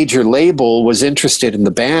major label was interested in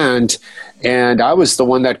the band, and I was the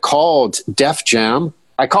one that called Def Jam.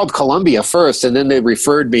 I called Columbia first, and then they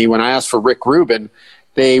referred me. When I asked for Rick Rubin,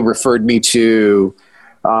 they referred me to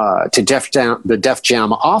the Def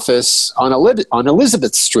Jam office on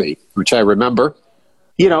Elizabeth Street, which I remember.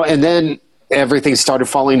 And then everything started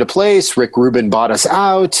falling into place. Rick Rubin bought us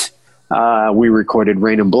out. We recorded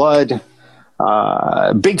Rain and Blood.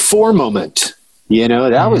 Big Four moment.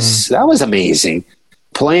 That was amazing.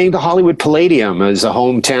 Playing the Hollywood Palladium as a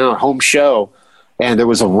home show, and there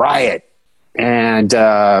was a riot. And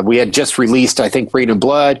we had just released, I think, Rain and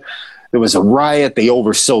Blood. There was a riot. They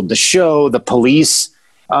oversold the show. The police,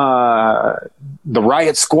 the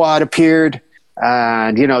riot squad appeared.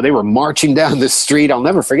 And, they were marching down the street. I'll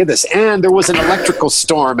never forget this. And there was an electrical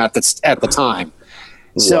storm at the time.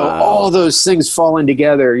 So all those things falling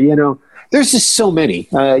together, there's just so many.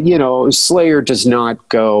 Slayer does not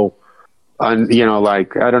go on,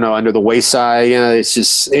 under the wayside.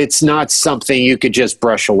 It's not something you could just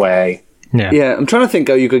brush away. Yeah, I'm trying to think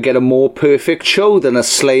how you could get a more perfect show than a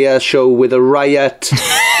Slayer show with a riot,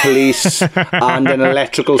 police, and an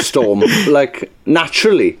electrical storm.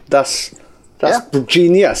 Naturally, that's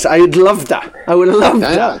genius. I would love that. I would love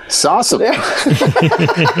that. Yeah, it's awesome. Yeah.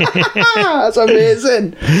 That's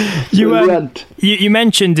amazing. You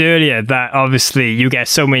mentioned earlier that obviously you get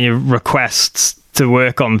so many requests to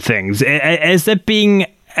work on things. Has there been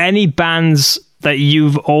any bands that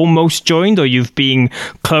you've almost joined or you've been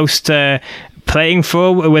close to playing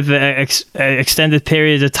for with an extended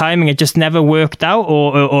period of time and it just never worked out,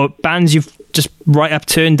 or bands you've just right up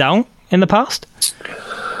turned down in the past?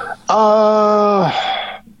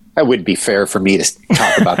 that wouldn't be fair for me to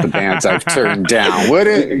talk about the bands I've turned down, would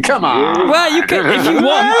it? Come on. Well, you can if you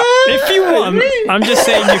want. If you want, I'm just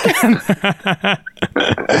saying you can.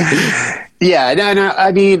 Yeah, no,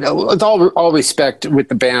 I mean, with all respect, with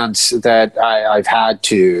the bands that I've had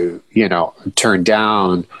to, turn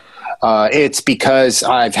down, it's because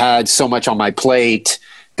I've had so much on my plate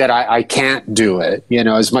that I can't do it.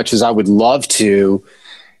 As much as I would love to,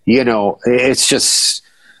 it's just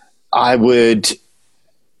I wouldn't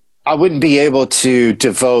be able to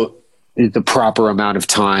devote the proper amount of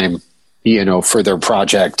time, for their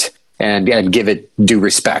project and give it due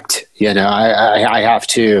respect. I have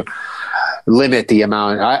to limit the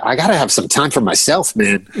amount. I got to have some time for myself,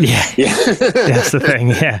 man. Yeah. That's the thing.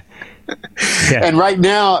 Yeah. And right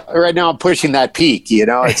now I'm pushing that peak,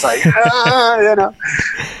 it's like,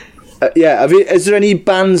 is there any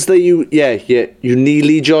bands that you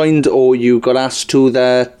nearly joined or you got asked to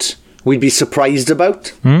that we'd be surprised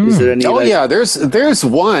about? Is there any? There's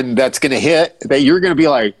one that's going to hit that you're going to be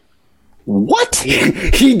like, what?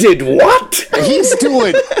 He did what? He's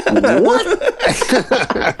doing what?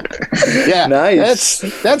 Yeah, nice.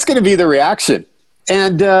 That's going to be the reaction.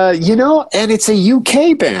 And and it's a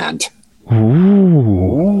UK band.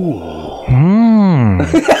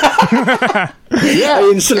 Yeah, I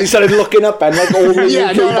instantly started looking up and like all the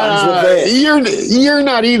UK bands were there. You're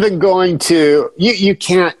not even going to. You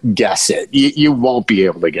can't guess it. You won't be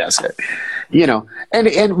able to guess it.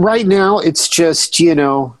 And right now it's just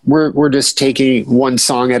we're just taking one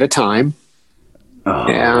song at a time,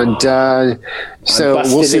 and so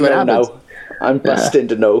we'll see what happens. Now. I'm busting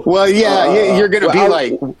to know. Well, you're going to be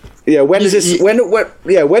like, when's this?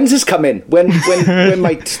 When's this coming? When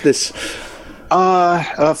might this?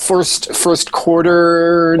 First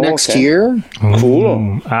quarter next year.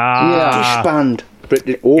 Cool. British band.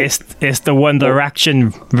 It's the One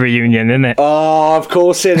Direction reunion, isn't it? Oh, of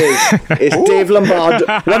course it is. It's Dave Lombardo.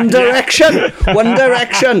 One Direction.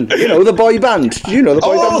 The boy band. Do you know the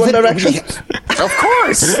boy band One Direction? Of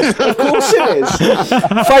course. Of course it is.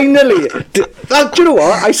 Finally. Do you know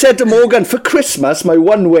what? I said to Morgan, for Christmas, my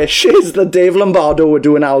one wish is that Dave Lombardo would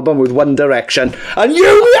do an album with One Direction. And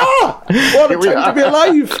here we are! What a time to be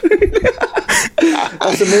alive.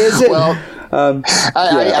 That's amazing. Well,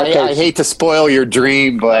 I hate to spoil your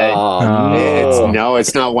dream, but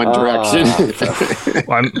it's not One Direction.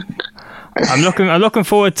 Well, I'm looking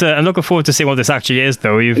forward to seeing what this actually is,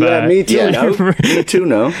 though. Me too. Me too.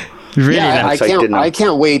 No. Really, I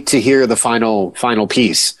can't wait to hear the final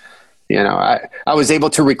piece. I was able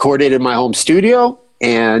to record it in my home studio,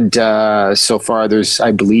 and so far there's,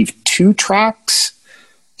 I believe, 2 tracks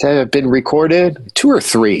that have been recorded, 2 or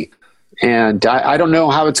 3. And I don't know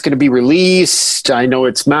how it's going to be released. I know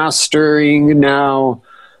it's mastering now,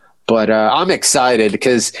 but I'm excited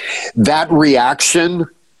because that reaction,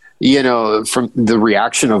 from the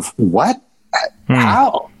reaction of what?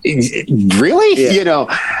 How? Really? Yeah.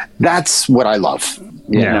 That's what I love.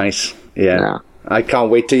 Yeah. Nice. Yeah. I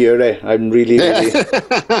can't wait to hear it. I'm really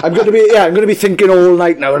I'm going to be thinking all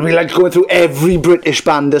night now. I'll be like going through every British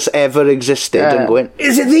band that's ever existed and going,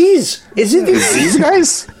 is it these? Is it these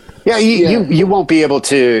guys? Yeah, you won't be able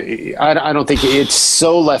to. I don't think it's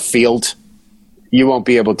so left field. You won't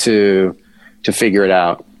be able to figure it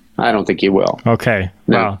out. I don't think you will. Okay.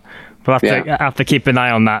 No. Well, we'll have to keep an eye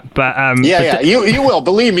on that. But you will.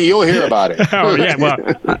 Believe me, you'll hear about it. Oh yeah, well,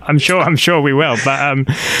 I'm sure we will.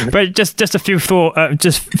 But just a few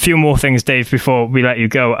more things, Dave, before we let you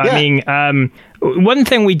go. I mean, one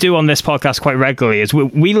thing we do on this podcast quite regularly is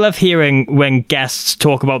we love hearing when guests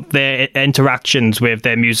talk about their interactions with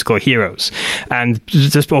their musical heroes and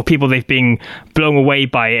or people they've been blown away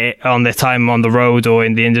by it on their time on the road or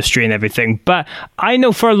in the industry and everything. But I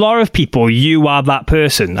know for a lot of people, you are that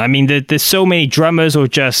person. I mean, there's so many drummers or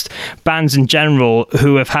just bands in general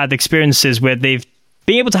who have had experiences where they've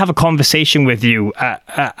been able to have a conversation with you at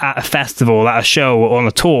a festival, at a show, or on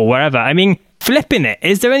a tour, wherever. I mean, flipping it,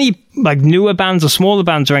 is there any like newer bands or smaller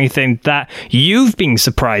bands or anything that you've been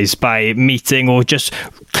surprised by meeting or just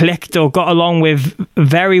clicked or got along with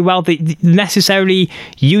very well that necessarily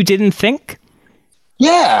you didn't think?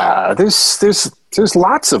 Yeah, there's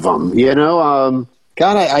lots of them.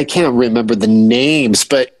 God, I can't remember the names,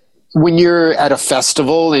 but when you're at a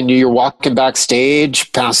festival and you're walking backstage,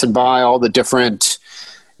 passing by all the different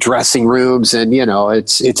dressing rooms, and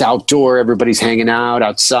it's outdoor, everybody's hanging out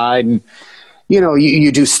outside, and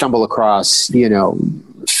you do stumble across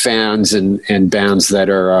fans and bands that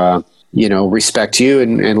are respect you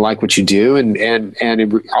and like what you do, and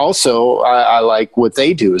also I like what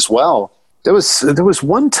they do as well. There was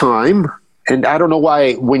one time, and I don't know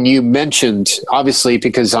why when you mentioned, obviously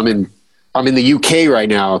because I'm in I'm in the UK right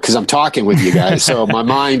now because I'm talking with you guys. So my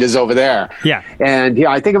mind is over there. Yeah. And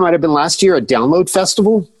I think it might have been last year at Download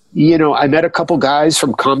Festival. I met a couple guys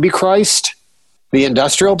from Combi Christ, the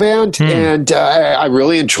industrial band, and I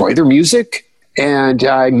really enjoy their music. And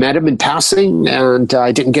I met them in passing, and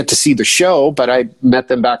I didn't get to see the show, but I met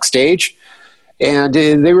them backstage, and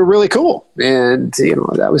they were really cool. And,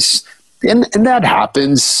 that was, and that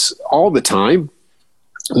happens all the time.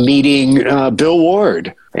 Meeting Bill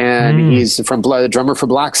Ward, and he's the drummer for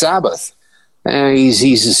Black Sabbath. And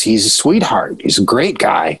he's a sweetheart. He's a great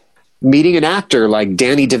guy. Meeting an actor like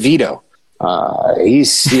Danny DeVito.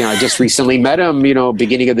 I just recently met him,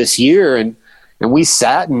 beginning of this year, and we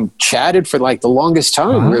sat and chatted for like the longest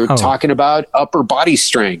time. We were talking about upper body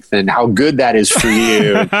strength and how good that is for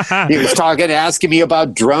you. He was asking me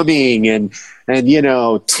about drumming and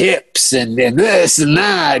tips and this and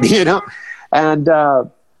that, and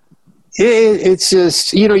it's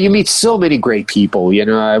just, you meet so many great people.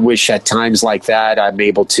 I wish at times like that I'm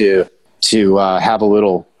able to have a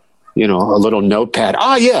little notepad.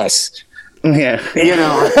 Ah, yes. Yeah.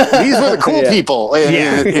 These were the cool people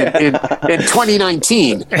in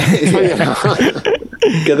 2019.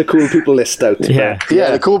 Get the cool people list out. Yeah,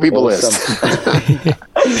 the cool people list.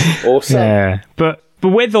 Awesome. Yeah. But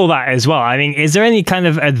with all that as well, I mean, is there any kind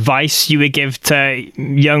of advice you would give to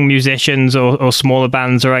young musicians or smaller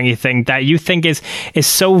bands or anything that you think is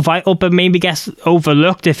so vital but maybe gets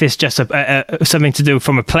overlooked, if it's just something to do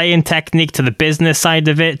from a playing technique to the business side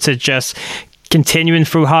of it to just continuing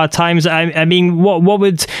through hard times? I mean, what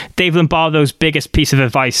would Dave Lombardo's biggest piece of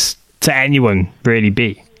advice to anyone really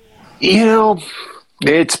be?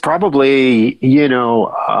 It's probably,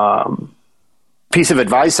 piece of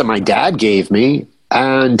advice that my dad gave me.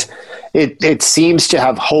 And it seems to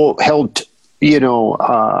have held,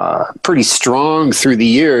 pretty strong through the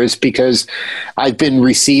years, because I've been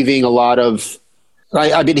receiving a lot of,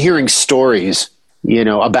 I've been hearing stories,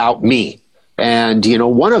 about me. And,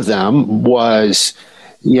 one of them was,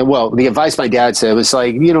 the advice my dad said was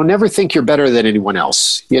like, never think you're better than anyone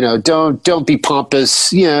else. Don't be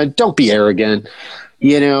pompous. Don't be arrogant.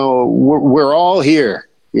 We're all here.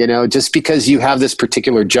 Just because you have this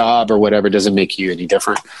particular job or whatever doesn't make you any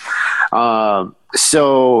different.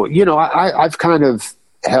 So, I've kind of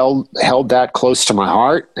held that close to my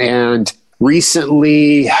heart. And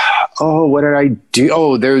recently, what did I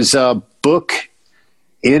do? There's a book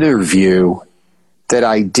interview that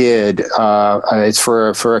I did. It's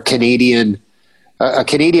for a Canadian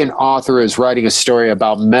author is writing a story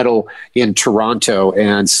about metal in Toronto,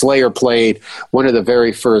 and Slayer played one of the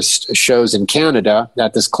very first shows in Canada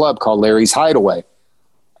at this club called Larry's Hideaway.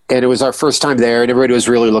 And it was our first time there, and everybody was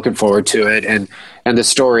really looking forward to it. And the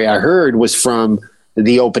story I heard was from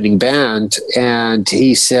the opening band. And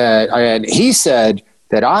he said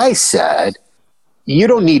that I said, you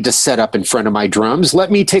don't need to set up in front of my drums.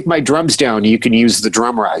 Let me take my drums down. You can use the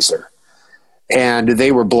drum riser. And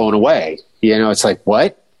they were blown away. It's like,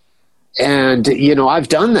 what? And, I've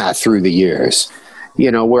done that through the years,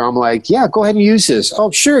 where I'm like, yeah, go ahead and use this.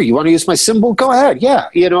 Oh, sure. You want to use my cymbal? Go ahead. Yeah.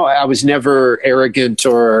 I was never arrogant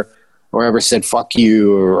or ever said, fuck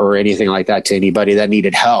you or anything like that to anybody that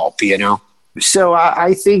needed help, So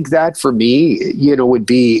I think that for me, would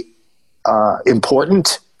be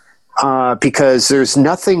important because there's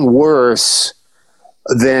nothing worse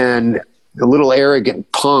than a little arrogant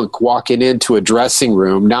punk walking into a dressing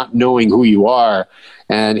room, not knowing who you are,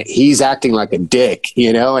 and he's acting like a dick,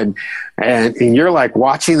 and you're like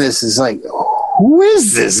watching this is like, who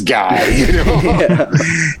is this guy?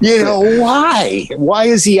 Why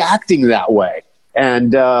is he acting that way?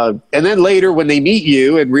 And then later when they meet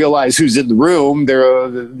you and realize who's in the room,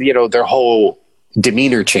 their whole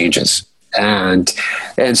demeanor changes. And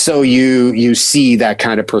so you see that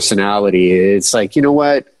kind of personality. It's like,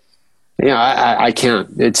 what? I can't.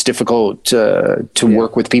 It's difficult to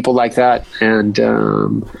work with people like that. And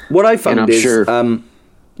what I found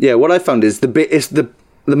what I found is the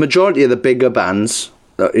majority of the bigger bands,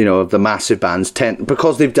 of the massive bands,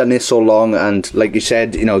 because they've done this so long, and like you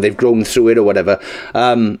said, they've grown through it or whatever.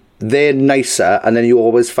 They're nicer, and then you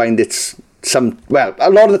always find a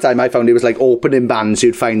lot of the time I found it was like opening bands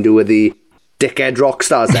you'd find who were the dickhead rock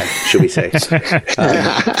stars then, should we say.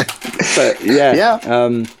 But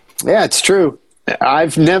yeah, it's true.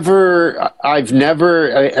 I've never,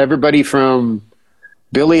 everybody from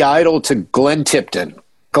Billy Idol to Glenn Tipton.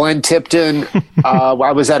 I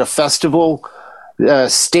was at a festival,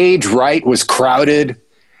 stage right was crowded,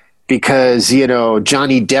 because, you know,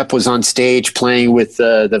 Johnny Depp was on stage playing with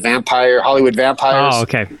the Hollywood vampires. Oh,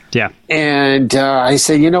 okay. Yeah. And I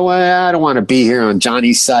said, you know what? I don't want to be here on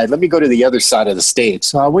Johnny's side. Let me go to the other side of the stage.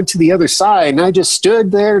 So I went to the other side, and I just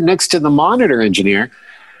stood there next to the monitor engineer.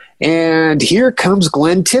 And here comes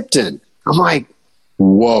Glenn Tipton. I'm like,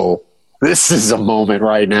 whoa, this is a moment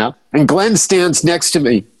right now. And Glenn stands next to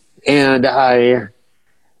me. And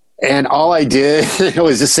all I did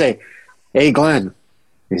was just say, hey, Glenn.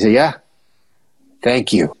 He said, yeah,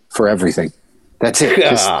 thank you for everything. That's it.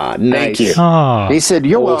 Just nice. Thank you. Oh, He said,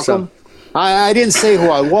 you're welcome. I didn't say who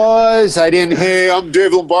I was. I didn't, hey, I'm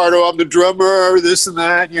Dave Lombardo. I'm the drummer, this and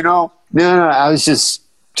that, you know. No, I was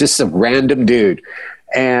just a random dude.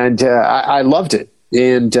 And I loved it.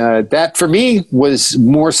 And that, for me, was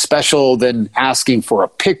more special than asking for a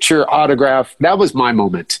picture, autograph. That was my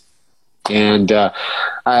moment. And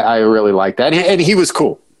I really liked that. And he was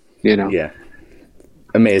cool, you know. Yeah.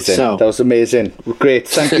 Amazing. So, that was amazing. Great.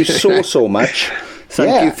 Thank you so much.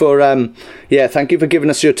 Thank you for thank you for giving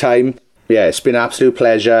us your time. Yeah, it's been an absolute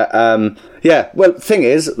pleasure. Well, thing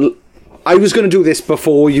is, I was going to do this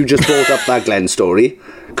before you just brought up that Glenn story,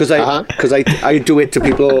 because I do it to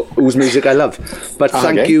people whose music I love. But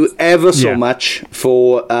thank you ever so much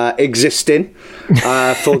for existing,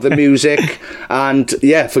 for the music, and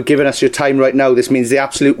for giving us your time right now. This means the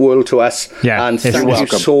absolute world to us. Yeah, and thank you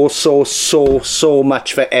so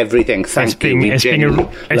much for everything. Thank you.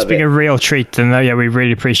 It's been a real treat, and we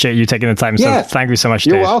really appreciate you taking the time. So thank you so much,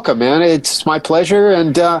 Dave. You're welcome, man. It's my pleasure,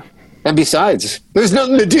 and besides, there's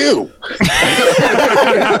nothing to do.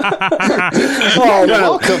 You're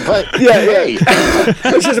welcome, but hey.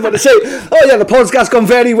 I was just about to say, the podcast's gone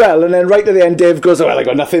very well, and then right at the end, Dave goes, well, I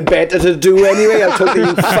got nothing better to do anyway. I'll talk to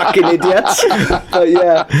you fucking idiots.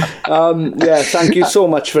 But thank you so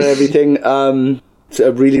much for everything. I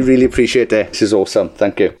really, really appreciate it. This is awesome.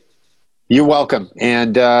 Thank you. You're welcome.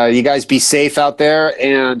 And you guys be safe out there,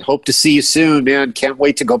 and hope to see you soon, man. Can't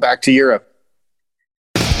wait to go back to Europe.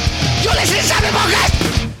 You're listening to Sappenin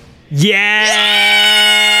Podcast! Yes!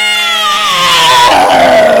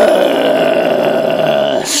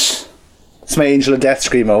 It's my Angel of Death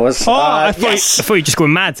screamer was. I thought you were just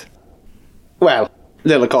going mad. Well,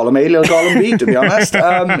 little column A, little column B, to be honest.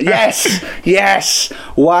 Yes. YES.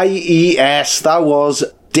 That was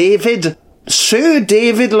Sir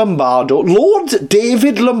David Lombardo, Lord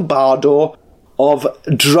David Lombardo of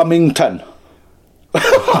Drummington.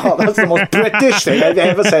 That's the most British thing I've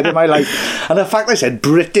ever said in my life. And the fact I said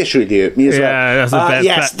British really hurt me as well. That's a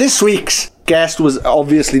bit, this week's guest was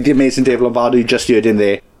obviously the amazing Dave Lombardo you just heard in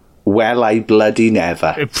there. Well, I bloody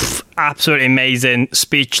never. Absolutely amazing.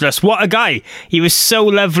 Speechless. What a guy. He was so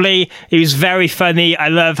lovely. He was very funny. I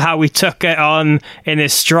love how he took it on in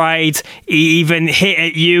his stride. He even hit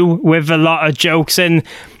at you with a lot of jokes and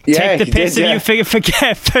take the piss of you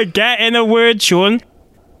forgetting a word, Sean.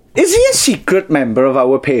 Is he a secret member of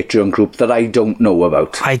our Patreon group that I don't know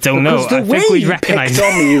about? I don't know. Because the way he picked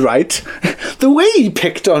on me, right? The way he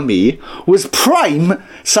picked on me was prime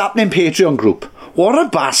Sappenin Patreon group. What a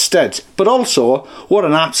bastard. But also, what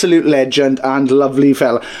an absolute legend and lovely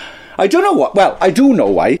fella. I don't know what. Well, I do know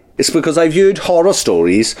why. It's because I've heard horror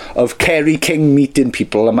stories of Kerry King meeting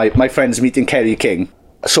people and my friends meeting Kerry King.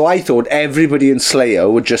 So I thought everybody in Slayer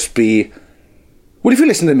would just be... Well, if you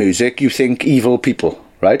listen to the music, you think evil people.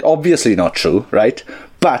 Right? Obviously not true, right?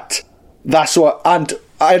 But that's what... And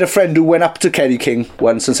I had a friend who went up to Kerry King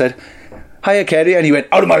once and said, hiya, Kerry. And he went,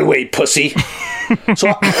 out of my way, pussy.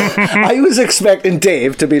 So I was expecting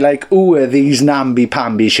Dave to be like, ooh, are these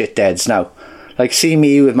namby-pamby shitheads now? Like, see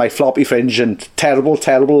me with my floppy fringe and terrible,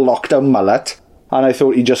 terrible lockdown mullet. And I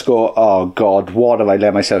thought he'd just go, oh, God, what have I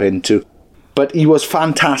let myself into? But he was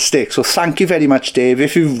fantastic. So thank you very much, Dave.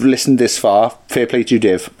 If you've listened this far, fair play to you,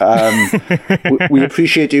 Dave. We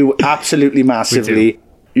appreciate you absolutely massively.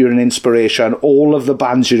 You're an inspiration. All of the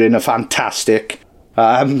bands you're in are fantastic.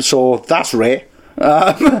 So that's rare.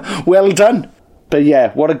 Well done. But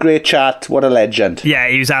yeah, what a great chat. What a legend. Yeah,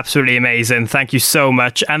 he was absolutely amazing. Thank you so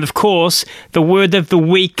much. And of course, the word of the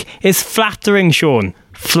week is flattering, Sean.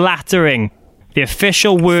 Flattering. The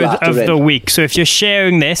official word of the week. So if you're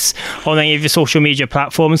sharing this on any of your social media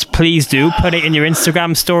platforms, please do put it in your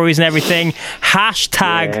Instagram stories and everything.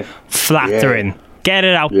 Hashtag flattering. Yeah. Get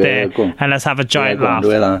it out there and let's have a giant laugh.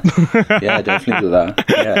 Yeah, definitely do that.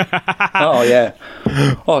 Yeah. Oh, yeah.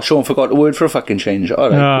 Oh, Sean forgot the word for a fucking change. All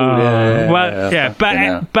right.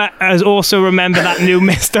 Cool. But as also remember that new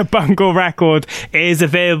Mr. Bungle record is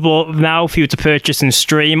available now for you to purchase and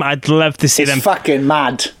stream. I'd love to see them. It's fucking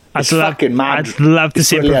mad. fucking mad. I'd love to It's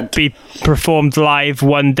see brilliant. it be performed live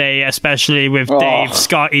one day, especially with Dave,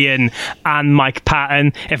 Scotty, and Mike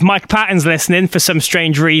Patton. If Mike Patton's listening for some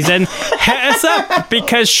strange reason, hit us up,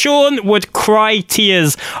 because Sean would cry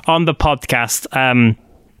tears on the podcast.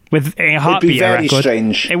 With a heartbeat. It'd be very record.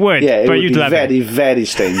 strange. It would, yeah, but would you'd be love very, it. very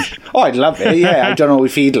strange. Oh, I'd love it. Yeah, I don't know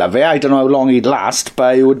if he'd love it. I don't know how long he'd last,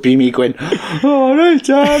 but it would be me going,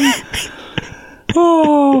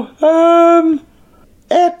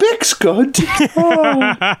 Epic's good.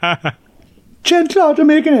 Gentle Art of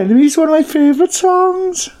Making Enemies, one of my favourite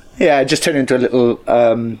songs. Yeah, I just turned into a little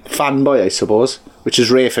fanboy, I suppose, which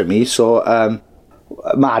is rare for me. So,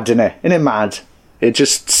 mad, innit? Isn't it mad? It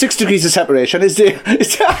just 6 degrees of separation. It's Dave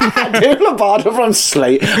Lombardo from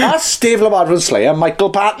Slayer. That's Dave Lombardo from Slayer.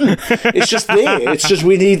 Michael Patton. It's just there. It's just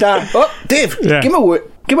we need that. Oh, Dave, give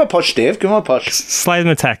him a push, Dave. Give him a push. Slide him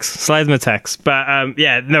a text. But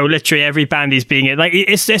literally every band he's being in. Like,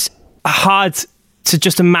 it's just hard to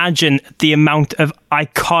just imagine the amount of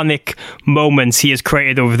iconic moments he has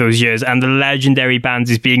created over those years and the legendary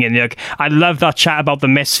bands he's being in. Like, I love that chat about the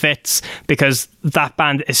Misfits, because that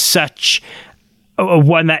band is such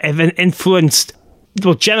one that have influenced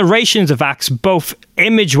generations of acts, both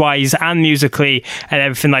image-wise and musically and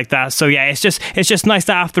everything like that. So yeah, it's just nice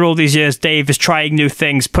that after all these years, Dave is trying new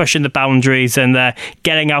things, pushing the boundaries, and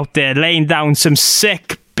getting out there, laying down some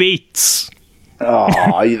sick beats. Oh,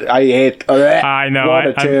 I hate. I know. What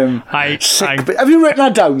a term. Have you written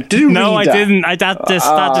that down? Did you read that? No, I didn't. That just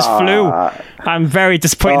flew. I'm very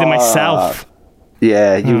disappointed in myself.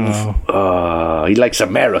 Yeah, he likes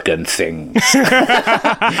American things.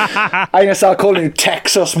 I'm going to start calling him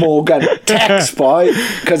Texas Morgan. Tex boy,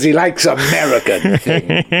 because he likes American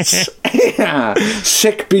things. Yeah.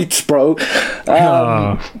 Sick beats, bro.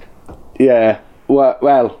 Yeah,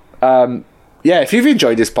 well, if you've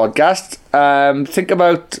enjoyed this podcast, think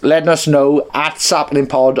about letting us know at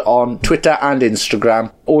SappeningPod on Twitter and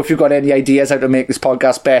Instagram, or if you've got any ideas how to make this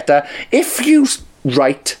podcast better. If you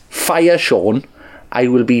write Fire Sean, I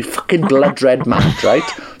will be fucking blood red mad, right?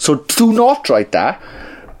 So do not write that.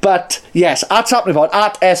 But yes, at SappeningPod,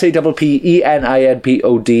 at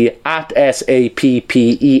SAPPENINPOD, at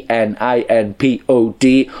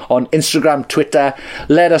SAPPENINPOD on Instagram, Twitter.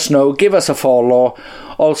 Let us know. Give us a follow.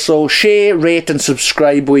 Also, share, rate and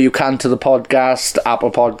subscribe where you can to the podcast.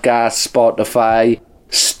 Apple Podcasts, Spotify,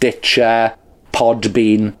 Stitcher,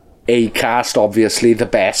 Podbean, Acast, obviously the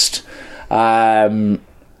best.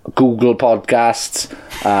 Google Podcasts.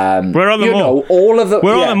 We're on them all. All of them.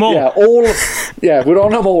 We're on them all. Yeah, we're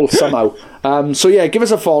on them all somehow. So yeah, give us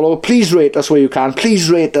a follow. Please rate us where you can. Please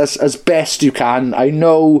rate us as best you can. I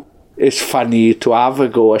know it's funny to have a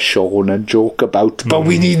go at Sean and joke about, but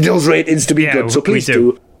we need those ratings to be good. So please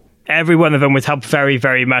do. Every one of them would help very,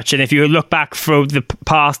 very much. And if you look back through the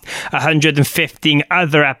past 115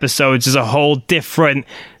 other episodes, there's a whole different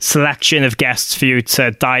selection of guests for you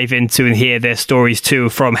to dive into and hear their stories too.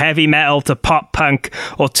 From heavy metal to pop punk,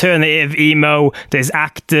 alternative emo, there's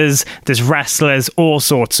actors, there's wrestlers, all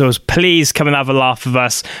sorts. So please come and have a laugh with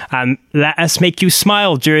us and let us make you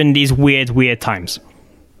smile during these weird times.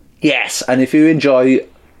 Yes, and if you enjoy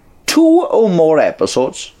 2 or more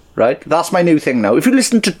episodes, right? That's my new thing now. If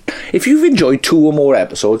you've enjoyed 2 or more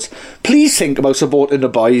episodes, please think about supporting the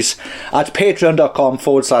boys at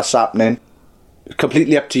patreon.com/sappening.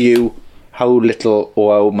 Completely up to you how little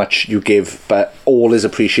or how much you give, but all is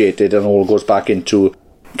appreciated and all goes back into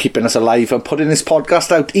keeping us alive and putting this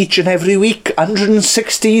podcast out each and every week.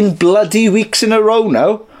 116 bloody weeks in a row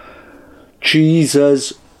now.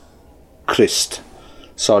 Jesus Christ.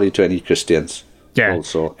 Sorry to any Christians. Yeah,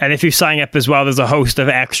 also. And if you sign up as well, there's a host of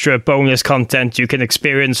extra bonus content you can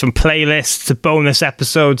experience, from playlists to bonus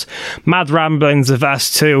episodes, mad ramblings of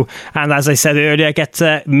us too, and as I said earlier, get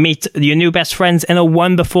to meet your new best friends in a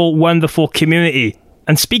wonderful, wonderful community.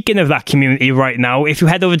 And speaking of that community right now, if you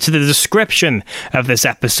head over to the description of this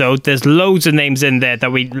episode, there's loads of names in there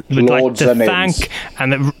that we would like to thank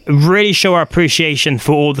and really show our appreciation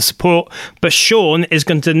for all the support. But Sean is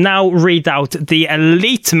going to now read out the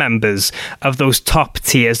elite members of those top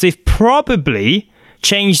tiers. They've probably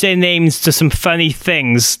changed their names to some funny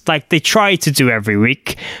things like they try to do every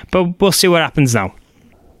week, but we'll see what happens now.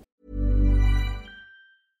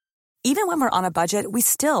 Even when we're on a budget, we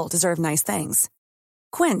still deserve nice things.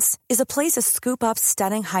 Quince is a place to scoop up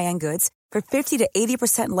stunning high-end goods for 50 to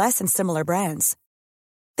 80% less than similar brands.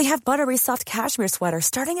 They have buttery soft cashmere sweaters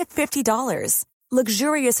starting at $50,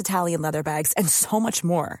 luxurious Italian leather bags, and so much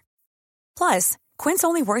more. Plus, Quince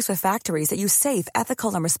only works with factories that use safe,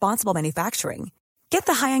 ethical, and responsible manufacturing. Get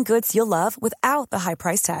the high-end goods you'll love without the high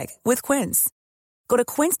price tag with Quince. Go to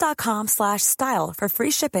quince.com/style for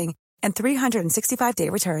free shipping and 365-day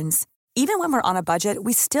returns. Even when we're on a budget,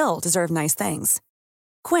 we still deserve nice things.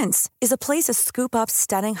 Quince is a place to scoop up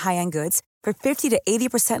stunning high-end goods for 50 to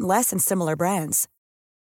 80% less than similar brands.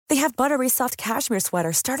 They have buttery soft cashmere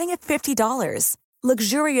sweaters starting at $50,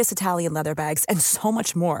 luxurious Italian leather bags, and so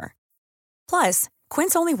much more. Plus,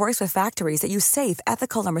 Quince only works with factories that use safe,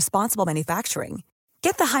 ethical, and responsible manufacturing.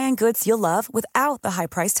 Get the high-end goods you'll love without the high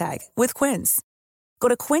price tag with Quince. Go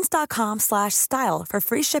to quince.com/style for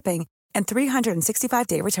free shipping and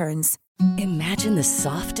 365-day returns. Imagine the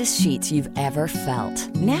softest sheets you've ever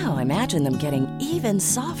felt. Now imagine them getting even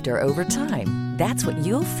softer over time. That's what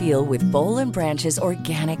you'll feel with Boll & Branch's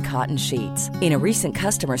organic cotton sheets. In a recent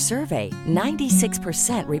customer survey,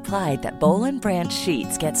 96% replied that Boll & Branch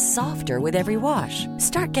sheets get softer with every wash.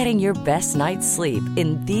 Start getting your best night's sleep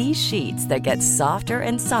in these sheets that get softer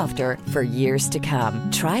and softer for years to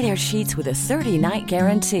come. Try their sheets with a 30-night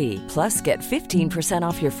guarantee. Plus, get 15%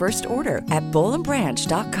 off your first order at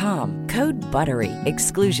bollandbranch.com. Code BUTTERY.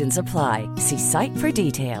 Exclusions apply. See site for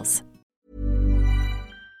details.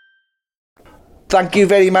 Thank you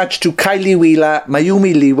very much to Kylie Wheeler,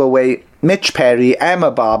 Mayumi Liwaway, Mitch Perry,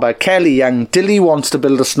 Emma Barber, Kelly Young. Dilly wants to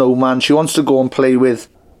build a snowman. She wants to go and play with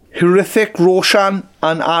Hrithik Roshan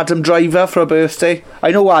and Adam Driver for her birthday.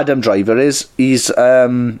 I know who Adam Driver is. He's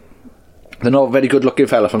the not very good looking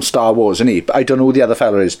fella from Star Wars, isn't he? But I don't know who the other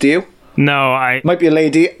fella is. Do you? No, I... Might be a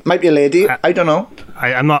lady. I don't know.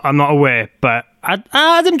 I'm not aware, but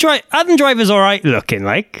Adam Driver's alright looking,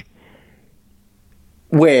 like.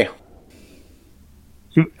 Where?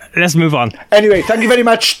 Let's move on. Anyway, thank you very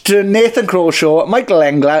much to Nathan Croshaw, Michael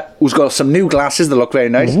Engler, who's got some new glasses that look very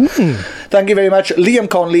nice. Ooh. Thank you very much, Liam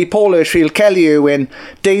Conley, Paul Hirschfield, Kelly Irwin,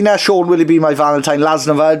 Dana, Sean Will It Be My Valentine,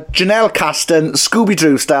 Lasnova, Janelle Caston, Scooby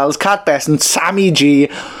Drew Styles, Kat Besson, Sammy G,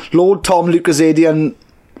 Lord Tom Lucasadian,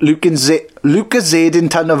 Lucas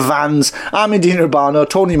Zadington of Vans, Amandine Urbano,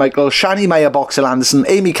 Tony Michael, Shani Maya Boxel Anderson,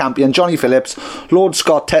 Amy Campion, Johnny Phillips, Lord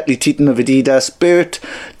Scott Tetley Teaton of Adidas, Bert,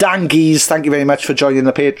 Dan Geese, thank you very much for joining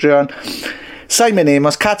the Patreon, Simon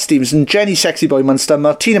Amos, Kat Stevenson, Jenny Sexy Boy Munster,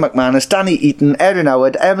 Martina McManus, Danny Eaton, Erin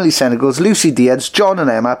Howard, Emily Senegals, Lucy Diaz, John and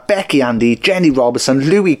Emma, Becky Andy, Jenny Robertson,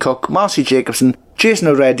 Louis Cook, Marcy Jacobson, Jason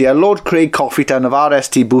O'Redia, Lord Craig Coffeyton of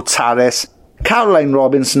RST Boots Harris, Caroline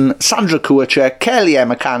Robinson, Sandra Kuacher, Kelly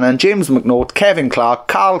Emma Cannon, James McNaught, Kevin Clark,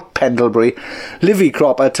 Carl Pendlebury, Livy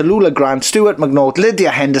Cropper, Tallulah Grant, Stuart McNaught,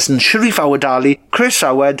 Lydia Henderson, Sharif Awadali, Chris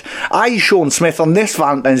Howard. I, Sean Smith, on this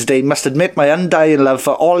Valentine's Day must admit my undying love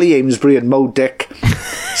for Ollie Amesbury and Mo Dick.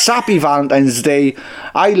 Sappy Valentine's Day.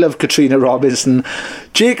 I love Katrina Robinson.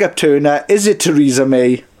 Jacob Turner. Is it Theresa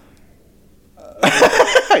May?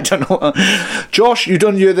 I don't know. Josh, you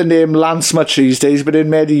don't hear the name Lance much these days, but in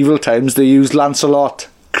medieval times they used Lancelot.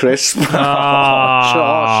 Crisp.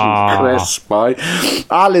 Josh, crisp, boy.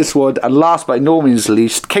 Alice Wood, and last but no means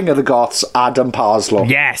least, King of the Goths, Adam Parslow.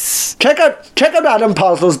 Yes. Check out Adam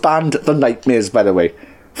Parslow's band, The Nightmares, by the way.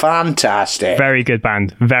 Fantastic. Very good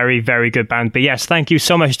band. Very, very good band. But yes, thank you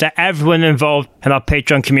so much to everyone involved in our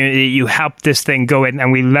Patreon community. You helped this thing go in,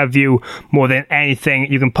 and we love you more than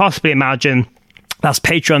anything you can possibly imagine. That's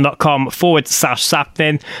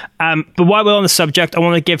patreon.com/sapnin. But while we're on the subject, I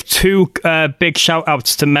want to give two big shout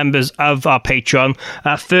outs to members of our Patreon.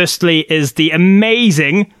 Firstly is the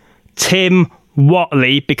amazing Tim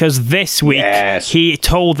Watley, because this week he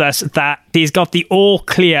told us that he's got the all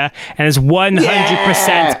clear and is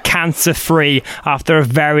 100% cancer free after a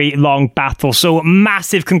very long battle. So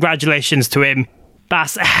massive congratulations to him.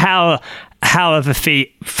 That's hell of a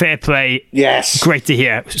feat. Fair play. Yes. Great to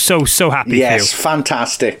hear. So happy for you. Yes,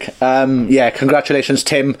 fantastic. Congratulations,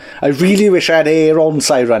 Tim. I really wish I had a Aeron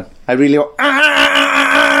siren. I really...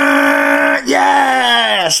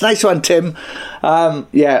 Yes! Nice one, Tim.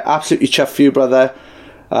 Absolutely chuffed for you, brother.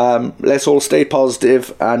 Let's all stay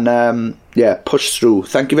positive and, push through.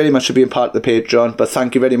 Thank you very much for being part of the Patreon, but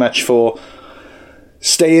thank you very much for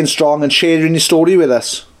staying strong and sharing your story with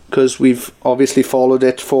us, because we've obviously followed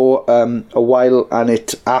it for a while, and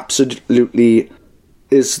it absolutely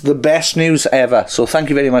is the best news ever. So thank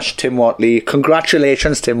you very much, Tim Watley.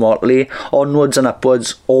 Congratulations, Tim Watley. Onwards and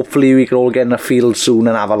upwards. Hopefully we can all get in a field soon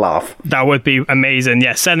and have a laugh. That would be amazing.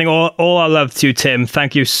 Yeah, sending all our love to you, Tim.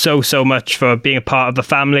 Thank you so much for being a part of the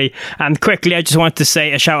family. And quickly, I just wanted to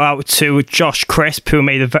say a shout out to Josh Crisp, who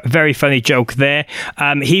made a very funny joke there.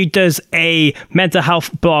 He does a mental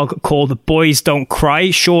health blog called Boys Don't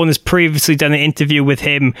Cry. Sean has previously done an interview with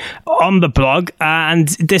him on the blog, and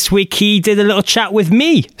this week he did a little chat with me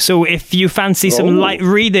me. So if you fancy some light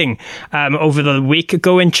reading over the week,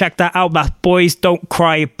 go and check that out. That's Boys Don't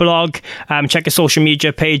Cry blog. Check his social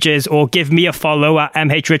media pages or give me a follow at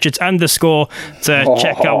mhrichards_ to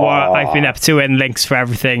check out what I've been up to and links for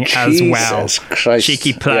everything as well. Christ.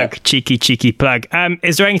 Cheeky plug, cheeky plug.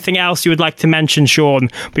 Is there anything else you would like to mention, Sean,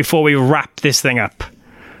 before we wrap this thing up?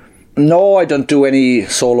 No, I don't do any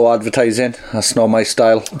solo advertising. That's not my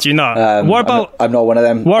style. Do you not? What about? I'm not one of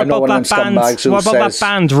them. What I'm not about one of that them band? scumbags who What about says, that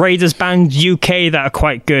band, Raiders Band UK, that are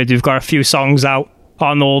quite good? We've got a few songs out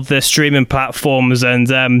on all the streaming platforms, and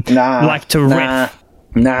like to riff.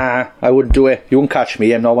 Nah, I wouldn't do it. You won't catch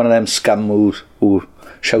me. I'm not one of them scum who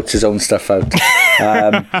shouts his own stuff out.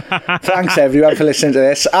 Thanks everyone for listening to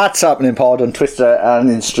this. At Sappening Pod on Twitter and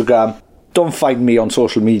Instagram. Don't find me on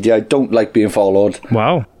social media. I don't like being followed.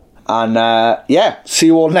 Wow. And see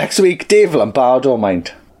you all next week. Dave Lampard, don't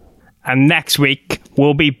mind. And next week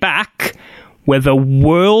we'll be back with a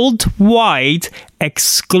worldwide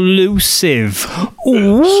exclusive.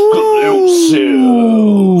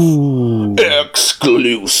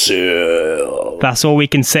 Exclusive. That's all we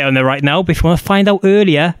can say on it right now. But if you want to find out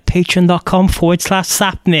earlier,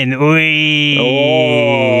 patreon.com/sappening.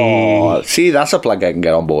 Oh, see, that's a plug I can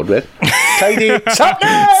get on board with. Tidy.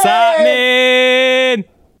 Sappening!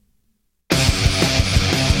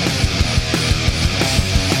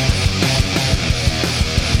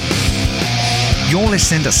 You're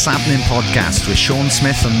listening to Sappening Podcast with Sean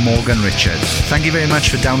Smith and Morgan Richards. Thank you very much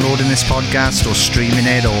for downloading this podcast or streaming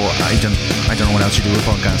it, or I don't know what else you do with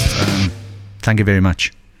podcasts. Thank you very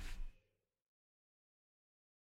much.